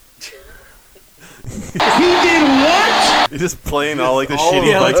 He did what? You're just playing all like the Oh, shitty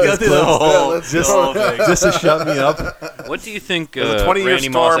yeah, let's Vikings go through the clips. whole- let's just, go. just to shut me up. What do you think It was a 20-year Randy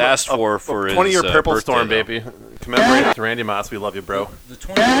Moss storm. asked for his 20-year purple birthday, storm, though? baby. Commemorate it to Randy Moss. We love you, bro.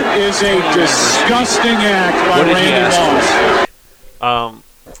 That is a disgusting act by What did he Randy ask Moss.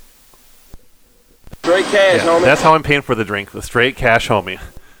 Straight cash, Yeah, that's how I'm paying for the drink. The straight cash, homie.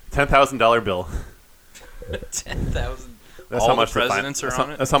 $10,000 bill. 10,000. That's All how the much presidents the fine. are That's on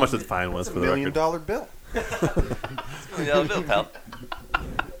how, it? that's how much the fine was for the $1 million record. bill. Bill, pal.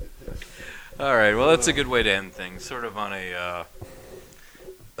 All right, well, that's a good way to end things. Sort of on a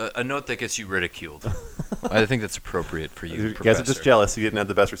note that gets you ridiculed. I think that's appropriate for you, You Professor. guys are just jealous you didn't have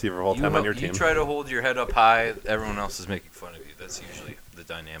the best receiver of all time on your You team. try to hold your head up high. Everyone else is making fun of you. That's usually the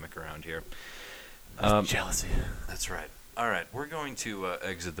dynamic around here. Jealousy. That's right. All right, we're going to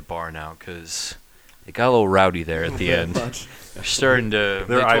exit the bar now because it got a little rowdy there at the end. They're starting to.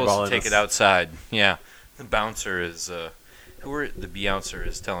 They're they told us eyeballing to take us. it outside. Yeah, the bouncer is. The bouncer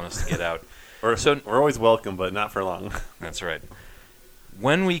is telling us to get out. We're always welcome, but not for long. That's right.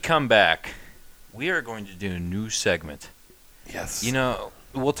 When we come back, we are going to do a new segment. Yes. You know,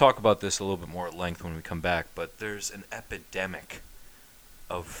 we'll talk about this a little bit more at length when we come back, but there's an epidemic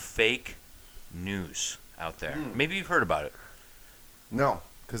of fake news out there. Maybe you've heard about it. No,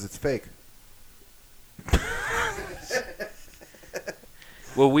 because it's fake.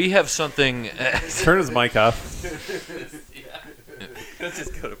 Well, we have something. Turn his mic off. Let's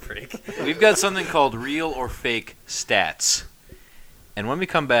just go to break. We've got something called real or fake stats. And when we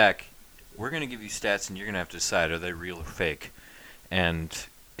come back, we're going to give you stats, and you're going to have to decide are they real or fake. And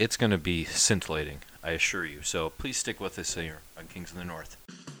it's going to be scintillating, I assure you. So please stick with us here on Kings of the North.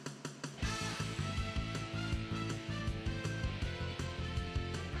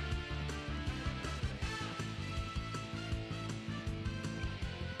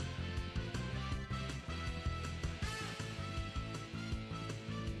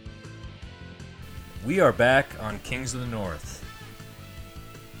 We are back on Kings of the North.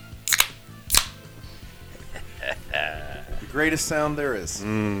 The greatest sound there is.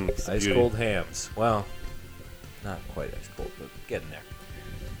 Ice beauty. cold hams. Well, not quite ice cold, but getting there.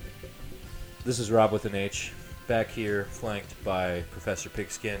 This is Rob with an H, back here flanked by Professor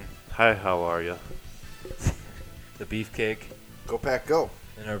Pigskin, Hi, how are you? the Beefcake, Go Pack Go.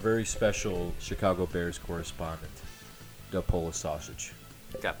 and our very special Chicago Bears correspondent. the Polish sausage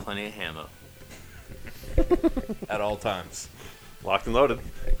Got plenty of ammo. at all times. Locked and loaded.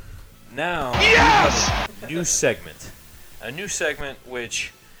 Now, yes! New segment. A new segment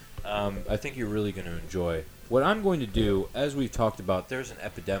which I think you're really going to enjoy. What I'm going to do, as we've talked about, there's an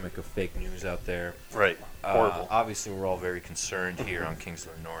epidemic of fake news out there. Right. Horrible. Obviously, we're all very concerned here on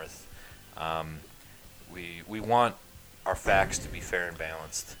Kingsland North. We want our facts to be fair and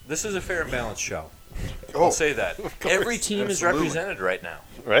balanced. This is a fair and balanced show. I'll say that. Every team is represented right now.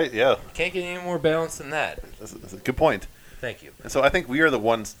 Right, yeah. Can't get any more balanced than that. That's a good point. Thank you. And so I think we are the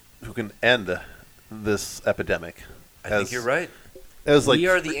ones who can end this epidemic. I think you're right. As like We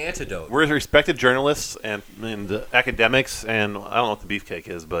are the antidote. we're respected journalists and academics, and I don't know what the beefcake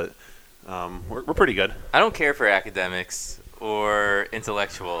is, but we're pretty good. I don't care for academics or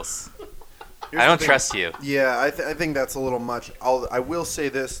intellectuals. Here's I don't the thing. trust you. Yeah, I think that's a little much. I will say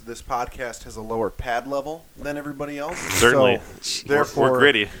this podcast has a lower pad level than everybody else. Certainly. So, therefore, We're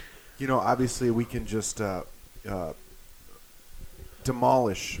gritty. You know, obviously we can just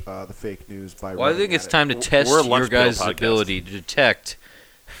demolish the fake news by. Well, I think running it's at time to test We're a your lunch pail guys' podcast. ability to detect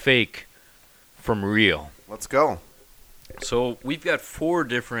fake from real. Let's go. So we've got 4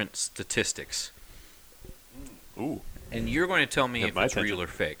 different statistics, Ooh. and you're going to tell me Get if my it's attention. real or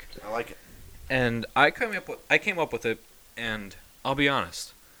fake. I like it. And I came up with it, and I'll be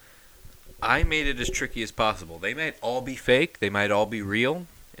honest. I made it as tricky as possible. They might all be fake. They might all be real.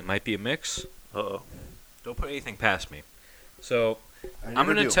 It might be a mix. Uh-oh. Don't put anything past me. So I I'm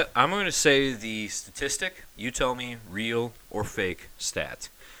never gonna do. I'm gonna say the statistic. You tell me real or fake stat.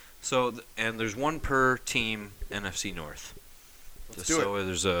 So and there's one per team NFC North. Let's just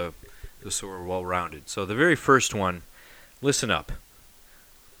do so just so we're well rounded. So the very first one, listen up.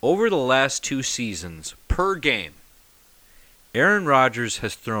 Over the last 2 seasons per game, Aaron Rodgers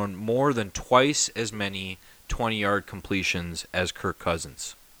has thrown more than twice as many 20-yard completions as Kirk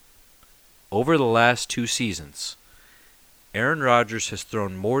Cousins. Over the last 2 seasons, Aaron Rodgers has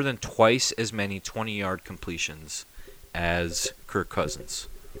thrown more than twice as many 20-yard completions as Kirk Cousins.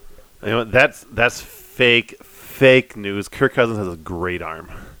 You know what? That's fake news. Kirk Cousins has a great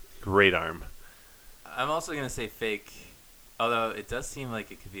arm. Great arm. I'm also going to say fake, although it does seem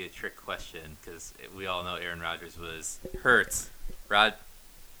like it could be a trick question because we all know Aaron Rodgers was hurt. Rodgers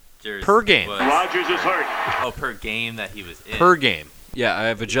Per game. Rodgers is hurt. Oh, per game that he was in. Per game. Yeah,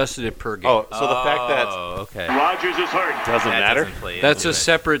 I've adjusted it per game. Oh, so the fact that okay. Rodgers is hurt. doesn't That matter? doesn't play That's into a it.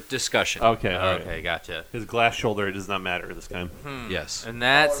 separate discussion. Okay, all right. Okay, gotcha. His glass shoulder does not matter this time. Yes. In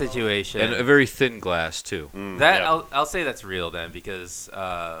that situation, And a very thin glass, too. that yeah. I'll say that's real then because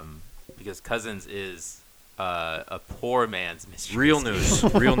Cousins is a poor man's Mr. Real Trubisky.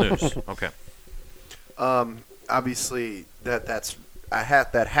 news. Real news. Okay. Obviously,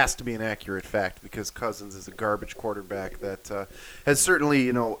 that has to be an accurate fact because Cousins is a garbage quarterback that has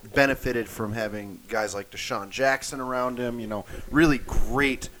certainly benefited from having guys like Deshaun Jackson around him. Really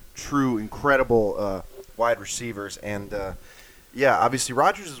great, true, incredible wide receivers, and obviously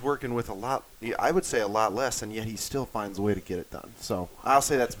Rodgers is working with a lot. I would say a lot less, and yet he still finds a way to get it done. So I'll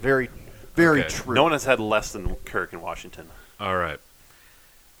say that's very, very Okay. true. No one has had less than Kirk in Washington. All right.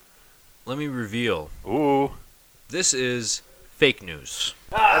 Let me reveal. Ooh. This is fake news.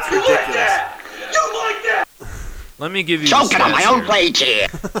 That's ridiculous. Let me give you Choking the on my stats own here. plate here.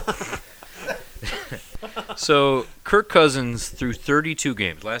 So Kirk Cousins through 32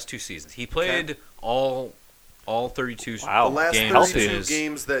 games, last 2 seasons. He played all 32 Wow. The last games. 32 is-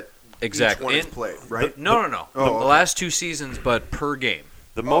 games that Exactly. each one is In- played, right? No. Oh, The okay. last 2 seasons, but per game.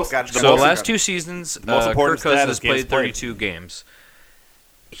 The most gotcha. the So most, last 2 seasons, most important Kirk stat Cousins is games played played. 32 games.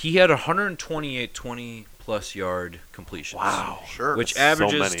 He had 128 20-plus yard completions. Wow. Sure. Which So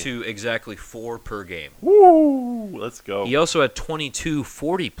averages many. to exactly 4 per game. Woo! Let's go. He also had 22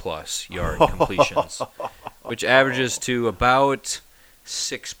 40-plus yard completions, which averages to about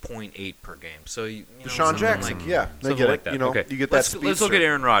 6.8 per game. So Deshaun something Jackson, like, yeah, they something get like it. that. Okay. You get that Let's look at speedster.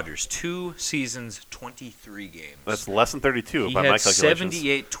 Aaron Rodgers. 2 seasons, 23 games. That's less than 32 he by my had calculations.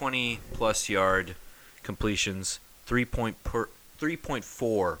 78 20-plus yard completions,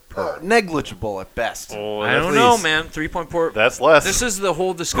 3.4 per. Negligible at best. Oh, I that's don't know, least- man. 3.4. That's less. This is the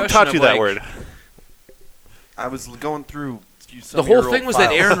whole Who discussion. taught you of, that like, word? I was going through some The of your whole thing old was that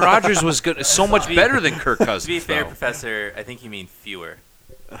files. Aaron Rodgers was good, so much better than Kirk Cousins. To be fair, though. Professor, I think you mean fewer.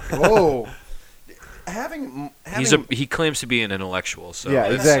 Whoa. He claims to be an intellectual, so Yeah,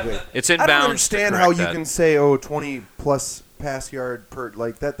 it's, exactly. It's in I don't bounds to understand correct how you that. can say 20 plus pass yard per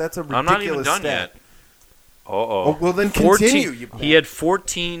that's a ridiculous I'm not even done stat. yet. Uh-oh. Oh, well then 14 continue. He had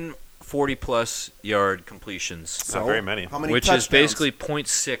 14 40-plus yard completions, Not very many. How many which touchdowns? is basically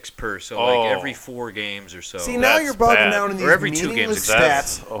 0.6 per. So Oh. like every 4 games or so. See, now That's you're bogging bad. down in these Or every 2 games, meaningless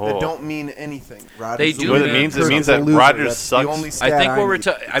exactly. stats Oh. that don't mean anything. Rodgers They is do a What mean- it means, loser. it means That's that a loser. Rodgers That's sucks. The only I stat think what we're need.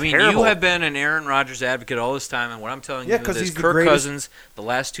 I mean, terrible. you have been an Aaron Rodgers advocate all this time, and what I'm telling Yeah, you 'cause is he's the Kirk greatest- Cousins, the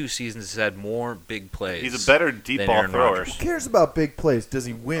last 2 seasons, has had more big plays. He's a better deep than ball Aaron thrower. Rodgers. Who cares about big plays? Does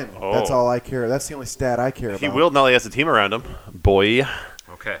he win? Oh. That's all I care. That's the only stat I care about. He will now. He has a team around him. Boy,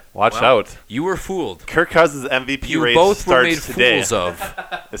 Okay. watch Well, out. You were fooled. Kirk Cousins' MVP You race both were starts made today. fools of.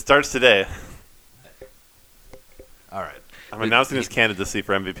 It starts today. All right. I'm announcing his candidacy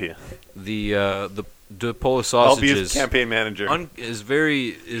for MVP. The Polish I'll sausage be his campaign manager.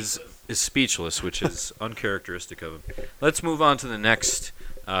 is speechless, which is uncharacteristic of him. Let's move on to the next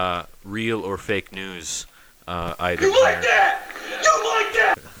real or fake news item. You like here. that? You like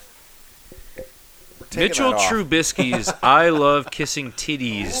that? Taking Mitchell that off. Trubisky's "I love kissing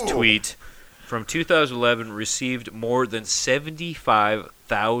titties" tweet from 2011 received more than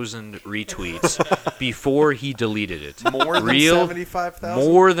 75,000 retweets before he deleted it. More than Real- 75,000?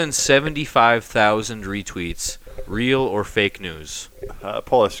 More than 75,000 retweets. Real or fake news?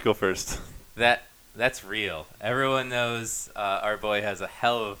 Polish, go first. That's real. Everyone knows our boy has a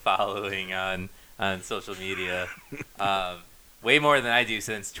hell of a following on social media. Way more than I do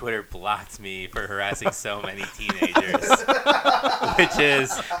since Twitter blocked me for harassing so many teenagers.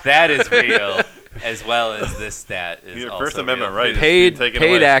 That is real, as well as this stat is Your also First Amendment real. right. Paid Taken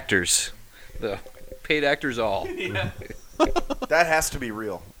paid away. actors. The paid actors all. That has to be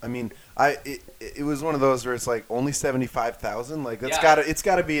real. I mean, it was one of those where it's like only 75,000. Like Yeah. it's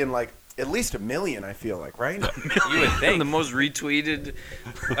got to be in like at least 1 million. I feel like, right? You would think. The most retweeted.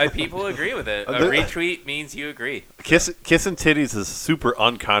 People agree with it. A The- retweet means you agree. Kissing titties is super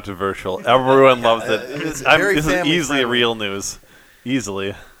uncontroversial. Everyone loves it. It's very This is family easily friendly. real news.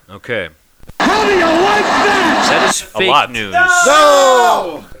 Easily. Okay. How do you like that? That is fake lot. news.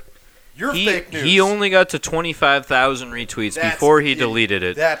 No, you're He, fake news. he only got to 25,000 retweets That's before he it. deleted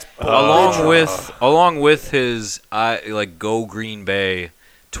it. That's along with his like "Go Green Bay"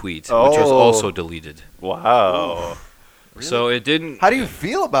 tweet, which was Oh. also deleted. Wow. So it didn't. How do you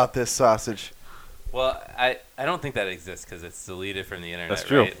feel about this sausage? Well, I don't think that exists because it's deleted from the internet. That's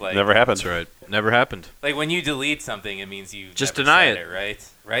true. Right? Like, Never happened. That's right. Never happened. Like when you delete something, it means you Just never deny said it. right?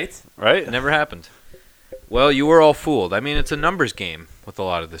 Right? Right? Never happened. Well, you were all fooled. I mean, it's a numbers game with a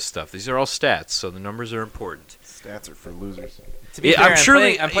lot of this stuff. These are all stats, so the numbers are important. Stats are for losers. To be Yeah, fair, I'm sure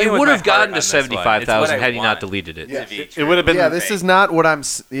I'm playing it with would my have gotten heart to on this one. It's what 75,000 I had he not want deleted it. Yeah. to be It true. would have been. Yeah, this is not what I'm.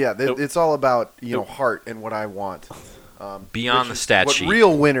 Yeah, It- it's all about heart and what I want. Beyond which the is stat what sheet.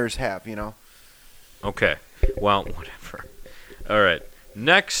 real winners have. Okay. Well, whatever. All right.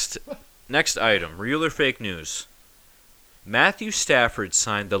 Next item. Real or fake news? Matthew Stafford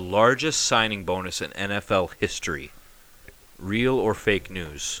signed the largest signing bonus in NFL history. Real or fake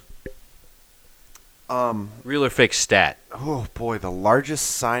news? Real or fake stat? Oh boy, the largest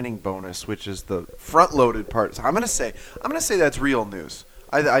signing bonus, which is the front-loaded part. So I'm gonna say that's real news.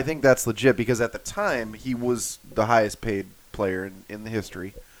 I think that's legit because at the time he was the highest paid player in the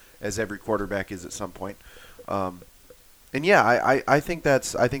history, as every quarterback is at some point. And yeah, I think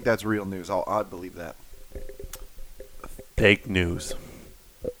that's real news. I'll believe that. Fake news.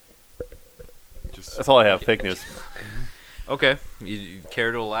 That's all I have. Fake news. Okay. You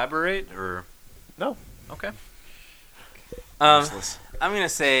care to elaborate or No. Okay. I'm gonna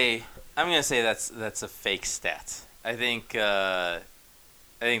say that's a fake stat. I think the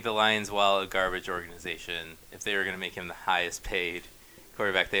Lions, while a garbage organization, if they were gonna make him the highest paid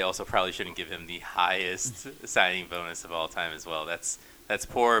quarterback, they also probably shouldn't give him the highest signing bonus of all time as well. That's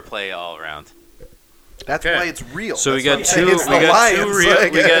poor play all around. That's Okay. why it's real. So we That's got what I'm saying. two. It's We the got two Lions, real.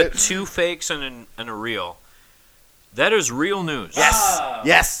 like, We got two fakes and a real. That is real news.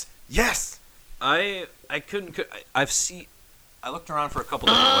 Yes. I couldn't. I looked around for a couple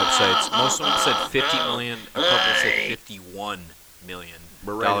different websites. Most of them said 50 million. A couple said 51 million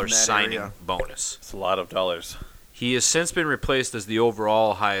We're right in dollars that signing area. bonus. It's a lot of dollars. He has since been replaced as the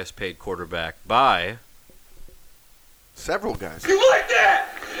overall highest paid quarterback by Several guys. You like that?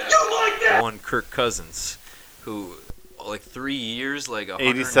 You like that? one Kirk Cousins, who like 3 years, like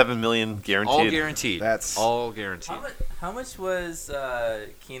 87 million guaranteed. all guaranteed. That's- all guaranteed. How much was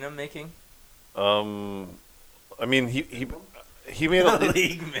Keenum making? I mean, he made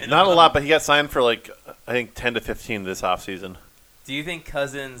League minimum. not a lot, but he got signed for like I think 10 to 15 this offseason. Do you think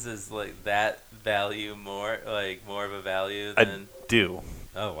Cousins is like that value more of a value I than? do.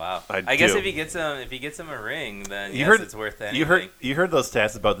 Oh wow! I guess do. if he gets him a ring, then You yes, heard- it's worth anything. You heard those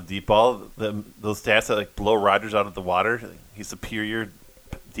stats about the deep ball? Those stats that like blow Rodgers out of the water. He's superior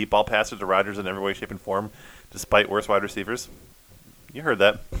deep ball passer to Rodgers in every way, shape, and form, despite worse wide receivers. You heard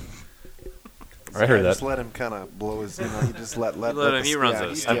that. I heard that. Just let him kind of blow his. You just let Let him. He runs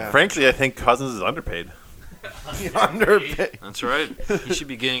us. And frankly, I think Cousins is underpaid. Underpaid. That's right. He should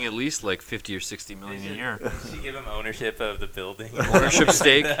be getting at least like 50 or 60 million a year. Should you give him ownership of the building? Ownership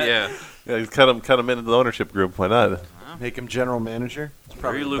stake, yeah. Yeah, he's cut him into the ownership group. Why not? Make him general manager. It's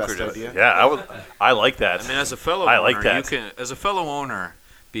probably Very the best lucrative. idea. Yeah, I like that. I mean, as a fellow I owner, like that. you can, as a fellow owner,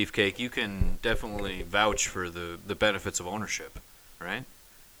 Beefcake, you can definitely vouch for the benefits of ownership, right?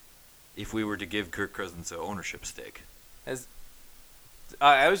 If we were to give Kirk Cousins an ownership stake.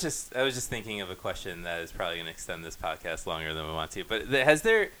 I was just thinking of a question that is probably going to extend this podcast longer than we want to. But has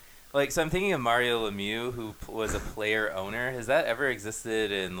there, so I'm thinking of Mario Lemieux, who was a player owner. Has that ever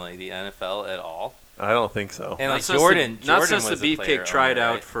existed in the NFL at all? I don't think so. And Not since Jordan since was the a player Beefcake tried owner,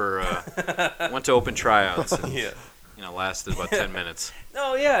 out right? for went to open tryouts. And, Yeah. lasted about 10 minutes.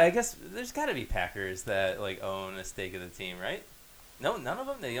 No, yeah, I guess there's got to be Packers that own a stake of the team, right? No, none of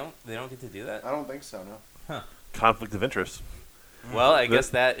them. They don't get to do that. I don't think so. No. Conflict of interest. Well, I guess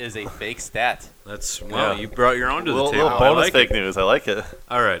that is a fake stat. That's Yeah. you brought your own to the Little table. bonus I like fake it. news. I like it.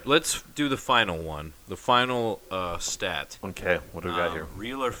 All right, let's do the final one. The final stat. Okay, what do we got here?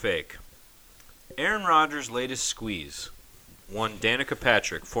 Real or fake? Aaron Rodgers' latest squeeze. One Danica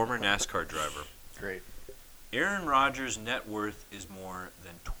Patrick, former NASCAR driver. Great. Aaron Rodgers' net worth is more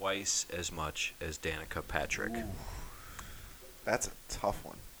than twice as much as Danica Patrick. Ooh. That's a tough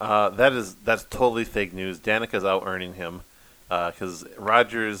one. That's totally fake news. Danica's out earning him because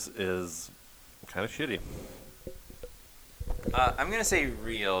Rodgers is kind of shitty. I'm going to say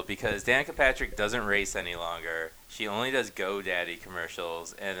real because Danica Patrick doesn't race any longer. She only does GoDaddy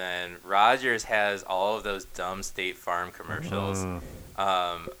commercials. And then Rodgers has all of those dumb State Farm commercials.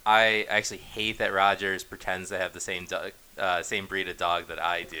 I actually hate that Rodgers pretends to have the same breed of dog that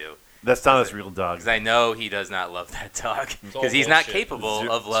I do. That's not his real dog. Because I know he does not love that dog. all Because he's not bullshit.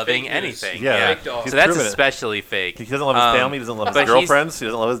 capable of loving fake news. anything. Yeah, Fake dog. he's So that's proven it. especially fake. He doesn't love his family. He doesn't love his but he's- girlfriends. He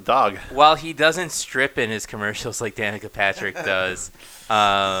doesn't love his dog. While he doesn't strip in his commercials like Danica Patrick does, which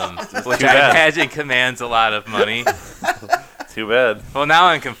Too I bad. imagine commands a lot of money. Too bad. Well, now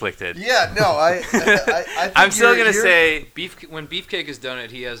I'm conflicted. Yeah. No. I think I'm still gonna you're- say When Beefcake has done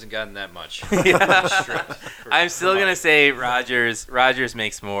it, he hasn't gotten that much. I'm still gonna say Rodgers. Rodgers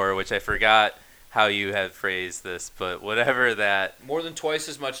makes more, which I forgot how you had phrased this, but whatever that. More than twice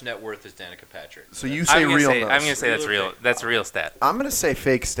as much net worth as Danica Patrick. So you say real. I'm gonna say that's Real or real. fake? That's a real stat. I'm going to say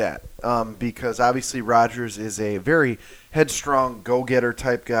fake stat because obviously Rodgers is a very headstrong, go-getter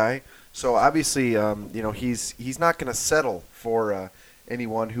type guy. So obviously, he's not going to settle for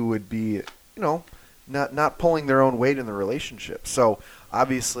anyone who would be, not pulling their own weight in the relationship. So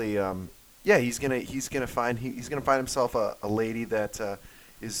obviously, he's gonna find himself a lady that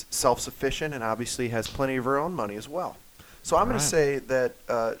is self-sufficient and obviously has plenty of her own money as well. So I'm going to say that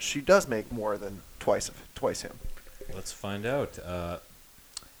she does make more than twice him. Let's find out.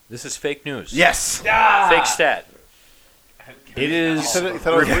 This is fake news. Yes. Fake stat. It is. thought it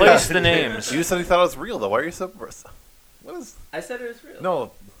was Replace real. the names. You said he thought it was real, though. Why are you so? What is? I said it was real.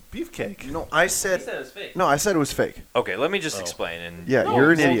 No, beefcake. No, I He said said it was fake. no. I said it was fake. Okay, let me just explain. And Yeah,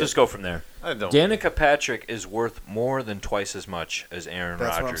 you're an we'll idiot. just go from there. I don't. Danica Patrick is worth more than twice as much as Aaron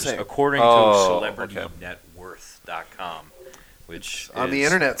That's what I'm Rodgers, saying. according Oh, to okay. CelebrityNetWorth.com, which On is the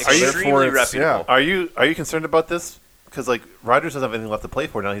internet, so extremely therefore it's- reputable. Are you concerned about this? Because Rodgers doesn't have anything left to play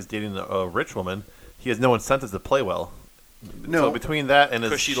for now. He's dating a rich woman. He has no incentive to play well. No. So between that and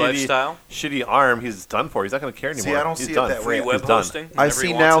his Cushy lifestyle? shitty arm, he's done for. He's not going to care anymore. See, I don't he's see it done. that Free way. web He's done. hosting. I whenever see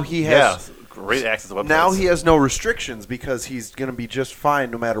he now wants it. he Yeah, has great access to websites. now he has no restrictions because he's going to be just fine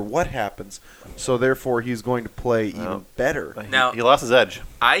no matter what happens. So therefore, he's going to play even better. Now- he lost his edge.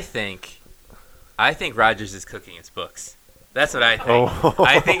 I think Rodgers is cooking his books. That's what I think. Oh.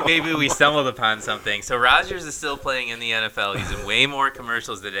 I think maybe we stumbled upon something. So Rodgers is still playing in the NFL. He's in way more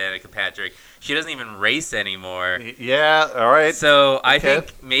commercials than Danica Patrick. She doesn't even race anymore. Yeah, all right. So I Okay.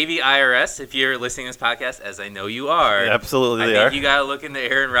 think maybe IRS, if you're listening to this podcast, as I know you are, Absolutely I they think are. you got to look into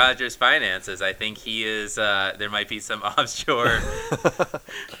Aaron Rodgers' finances. I think he is. There might be some offshore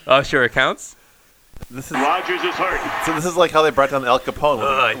accounts. This is Rodgers is hurt. so. This is like how they brought down Al Capone.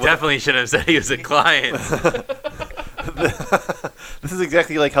 I definitely should have said he was a client. This is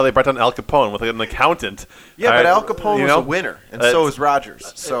exactly like how they brought down Al Capone with an accountant. Yeah, All but right, Al Capone you was know? a winner, and so is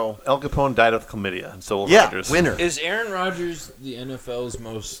Rodgers. So Al Capone died of chlamydia, and so will yeah, Rodgers. winner. Is Aaron Rodgers the NFL's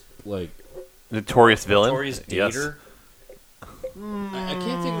most Notorious villain. notorious Yes. dater? I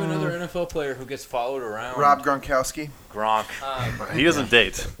can't think of another NFL NFL player who gets followed around? Rob Gronkowski. Gronk. He doesn't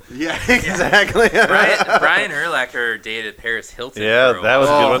date. Yeah, exactly. Brian Urlacher dated Paris Hilton. Yeah, for a that was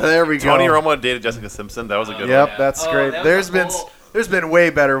a while. good one. there we go. Tony Romo dated Jessica Simpson. That was a good Yep, one. that's Oh, great. that was There's been way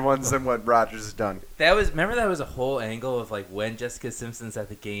better ones than what Rodgers has done. Remember that was a whole angle of like when Jessica Simpson's at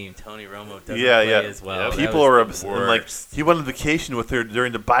the game, Tony Romo doesn't Yeah, play yeah. as well. Yeah, That people was are the upset. And, like, worst. he went on vacation with her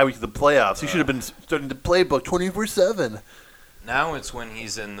during the bye week of the playoffs. He should have been starting the playbook 24/7. Now it's when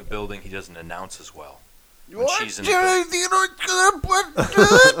he's in the building, he doesn't announce as well. When What? she's in the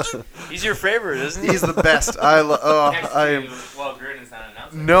He's your favorite, isn't he? He's the best. Next I am. to, well, Gruden's not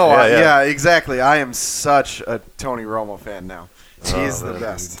announcing. No, Yeah. exactly. I am such a Tony Romo fan now. He's the man.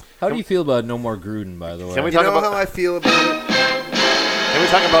 best. How do you feel about no more Gruden, by the way? Can we You talk know about? how I feel about it? Can we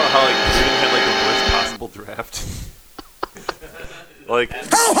talk about how like Gruden had like the worst possible draft? Like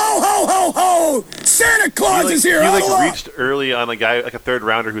Ho, ho, ho, ho, ho! Santa Claus is here! he Huddle up! reached early on a guy like a third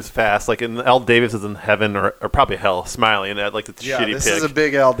rounder who's fast. Like and Al Davis is in heaven or probably hell, smiling at like the Yeah, shitty this pick. is a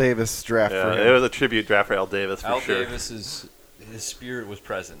big Al Davis draft for yeah, him. it was a tribute draft for Al Davis for Al sure. Davis his spirit was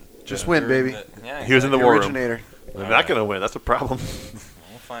present. Just win, During baby. yeah, He was in the The war room. originator. They're not gonna win. That's a problem.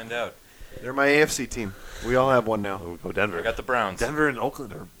 We'll find out. They're my AFC team. We all have one now. We'll go Denver. I got the Browns. Denver and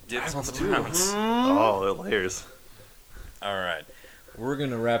Oakland are Dibs on the Browns. oh they're layers. All right. We're going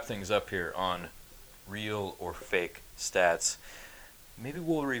to wrap things up here on real or fake stats. Maybe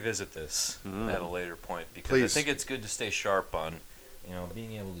we'll revisit this at a later point because Please. I think it's good to stay sharp on,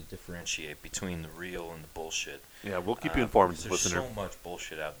 being able to differentiate between the real and the bullshit. Yeah, we'll keep you informed, There's listener. so much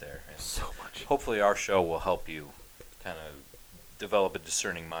bullshit out there. And So much. hopefully our show will help you kind of develop a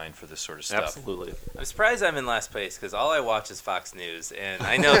discerning mind for this sort of stuff. Absolutely. I'm surprised I'm in last place because all I watch is Fox News, and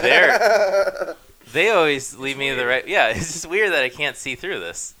I know they always lead me to the right. Yeah, it's just weird that I can't see through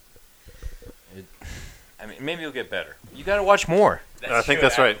this. I mean, maybe you'll get better. You got to watch more. I think true.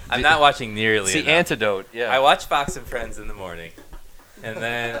 that's right. I'm not watching nearly It's the enough. antidote. Yeah. I watch Fox and Friends in the morning, and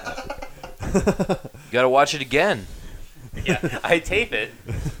then You got to watch it again. yeah, I tape it.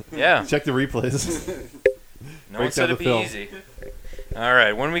 Yeah. Check the replays. No Break one said down it'd the be film. easy. All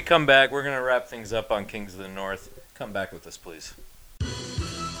right. When we come back, we're going to wrap things up on Kings of the North. Come back with us, please.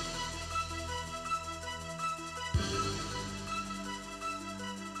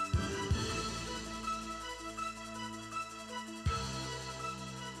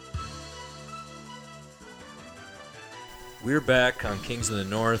 We're back on Kings of the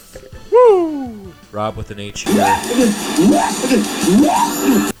North. Woo! Rob with an H here.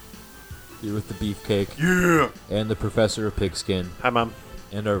 Here with the beefcake. Yeah. And the professor of pigskin. Hi, Mom.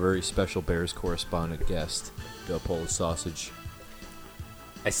 And our very special Bears correspondent guest, Del Polo Sausage.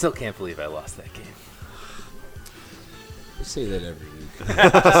 I still can't believe I lost that game. We say that every week.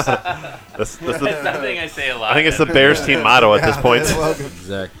 That's It's the, nothing I say a lot. I think it's the Bears team motto at this point.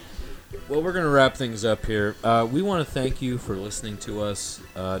 Exactly. Well, we're going to wrap things up here. We want to thank you for listening to us,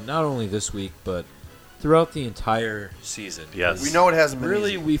 not only this week, but throughout the entire Season. Yes. We know it hasn't been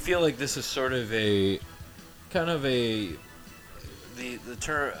Really, easy. we feel like this is sort of the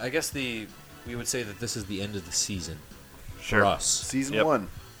term. I guess we would say that this is the end of the season for us. Season Yep. 1.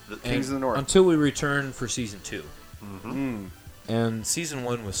 And Kings of the North. until we return for season 2. Mm. And Season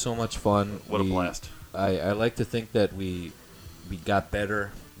 1 was so much fun. What a blast. I like to think that we got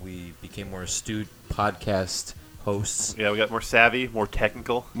better. We became more astute podcast hosts. Yeah, we got more savvy, more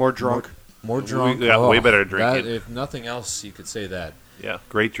technical. More drunk. More drunk. We got way better at drinking. If nothing else, you could say that. Yeah,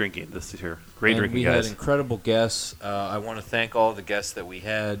 great drinking this year. Great And drinking, we guys. had incredible guests. I want to thank all the guests that we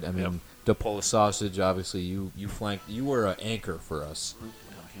had. I mean, Yep. the Polo Sausage, obviously, you flanked. You were an anchor for us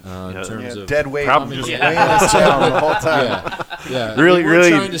in Yeah. terms Yeah, of dead weight. Probably Just just- weighing us down the whole time. Yeah. Really, we were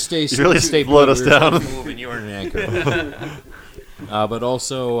really- trying to stay, you really stay slowed put. us We were trying down. to move, and you were an anchor. But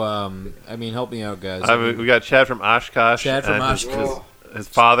also, I mean, help me out, guys. We got Chad from Oshkosh. Chad from and Oshkosh. His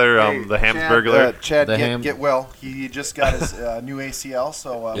father, Hey, the Hamsburglar. Chad, The get well. He just got his new ACL,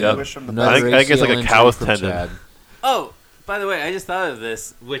 so Yep. we wish him the Another best. I think it's like a ACL cow's injury from tendon. Chad. Oh, by the way, I just thought of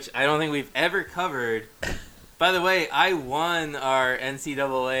this, which I don't think we've ever covered. By the way, I won our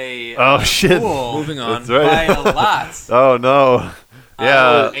NCAA Oh, shit. pool Moving on. That's right. by a lot. Oh, no.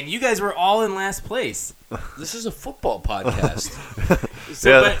 Yeah. And you guys were all in last place. This is a football podcast. So,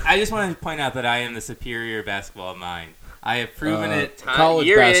 Yeah. but I just wanted to point out that I am the superior basketball mind. I have proven it college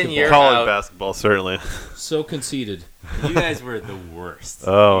year in, basketball. year College out. basketball, certainly. So conceited. You guys were the worst.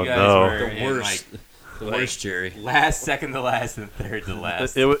 Oh, you guys no. were The in, worst. The worst, Jerry. last, second to last, and third to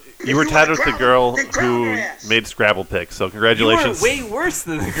last. You were tied with the girl who made Scrabble picks, so You were congratulations. way worse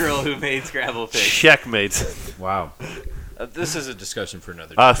than the girl who made Scrabble picks. Checkmate. Wow. This is a discussion for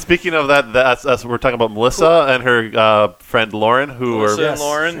another day. Speaking of that, that's us. We're talking about Melissa and her friend Lauren, who Melissa were and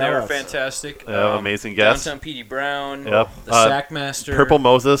Lauren, they were Yes. fantastic. amazing guests. Downtown Petey Brown, Yep. the Sackmaster, Purple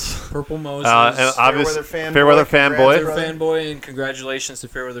Moses, Purple Moses, and obviously Fairweather Fairweather fanboy. fanboy. Congrats, Fanboy, and congratulations to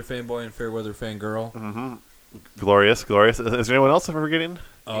Fairweather Fanboy and Fairweather Fangirl. Glorious. Is there anyone else I'm forgetting?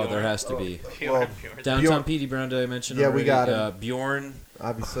 Oh, there has to be. Well, Downtown Bjorn. Petey Brown, did I mention Yeah, we already? got him. Bjorn,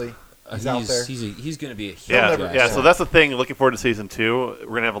 Obviously, he's out there. he's going to be a huge Yeah, guy. yeah. So that's the thing. Looking forward to season 2.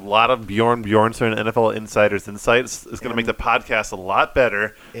 We're gonna have a lot of Bjornson and NFL Insiders insights. It's gonna make the podcast a lot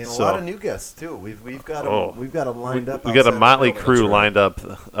better. and a So- lot of new guests too. We've got Oh. we've got them lined up. We got a outside the motley building. crew right. lined up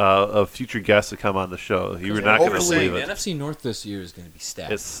of future guests to come on the show. You were not going to hopefully believe The it. NFC North this year is going to be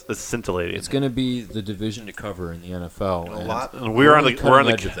stacked. It's scintillating. It's going to be the division to cover in the NFL. A lot, And we're on the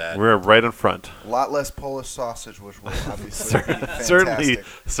cutting edge of that. we're right in front. a lot less Polish sausage, which will obviously be fantastic.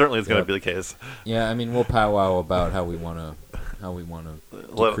 Certainly is going Yep. to be the case. Yeah, I mean, we'll powwow about how we want to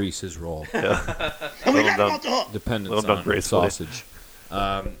Let- decrease his role. Yeah. Let them down. Dependence Well done, on gracefully. sausage.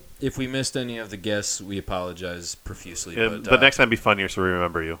 If we missed any of the guests, we apologize profusely. Yeah, but but next time be funnier so we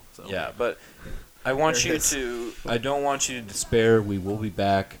remember you. So. yeah, but I want you to. I don't want you to despair. We will be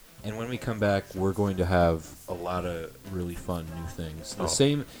back, and when we come back, we're going to have a lot of really fun new things.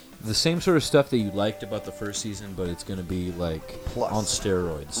 The same sort of stuff that you liked about the first season, but it's going to be like Plus. on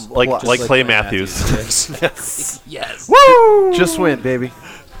steroids. Like Plus. like Just Clay Clay Matthews. Yes. Yes. Just win, baby.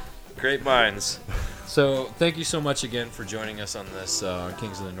 Great minds. So thank you so much again for joining us on this on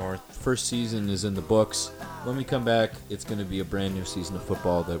Kings of the North. First season is in the books. When we come back, it's going to be a brand new season of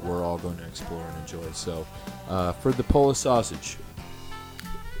football that we're all going to explore and enjoy. So for the Polish Sausage,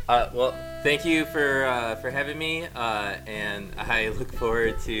 Well, thank you for having me, and I look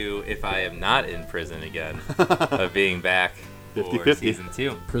forward to, if I am not in prison again, of being back for 50-50. season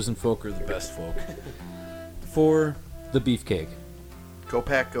 2. prison folk are the best folk. For the Beefcake. Go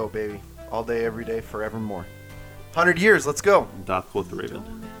Pack, go, baby. All day, every day, forevermore. 100 years, let's go. Doth quote the Raven.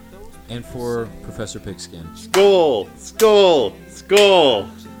 And for Professor Pigskin. Skull! Skull! Skull!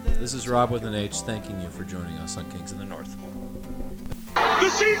 This is Rob with an H thanking you for joining us on Kings of the North. The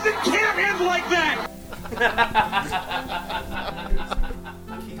season can't end like that!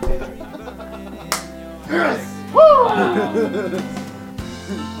 Yes! Woo!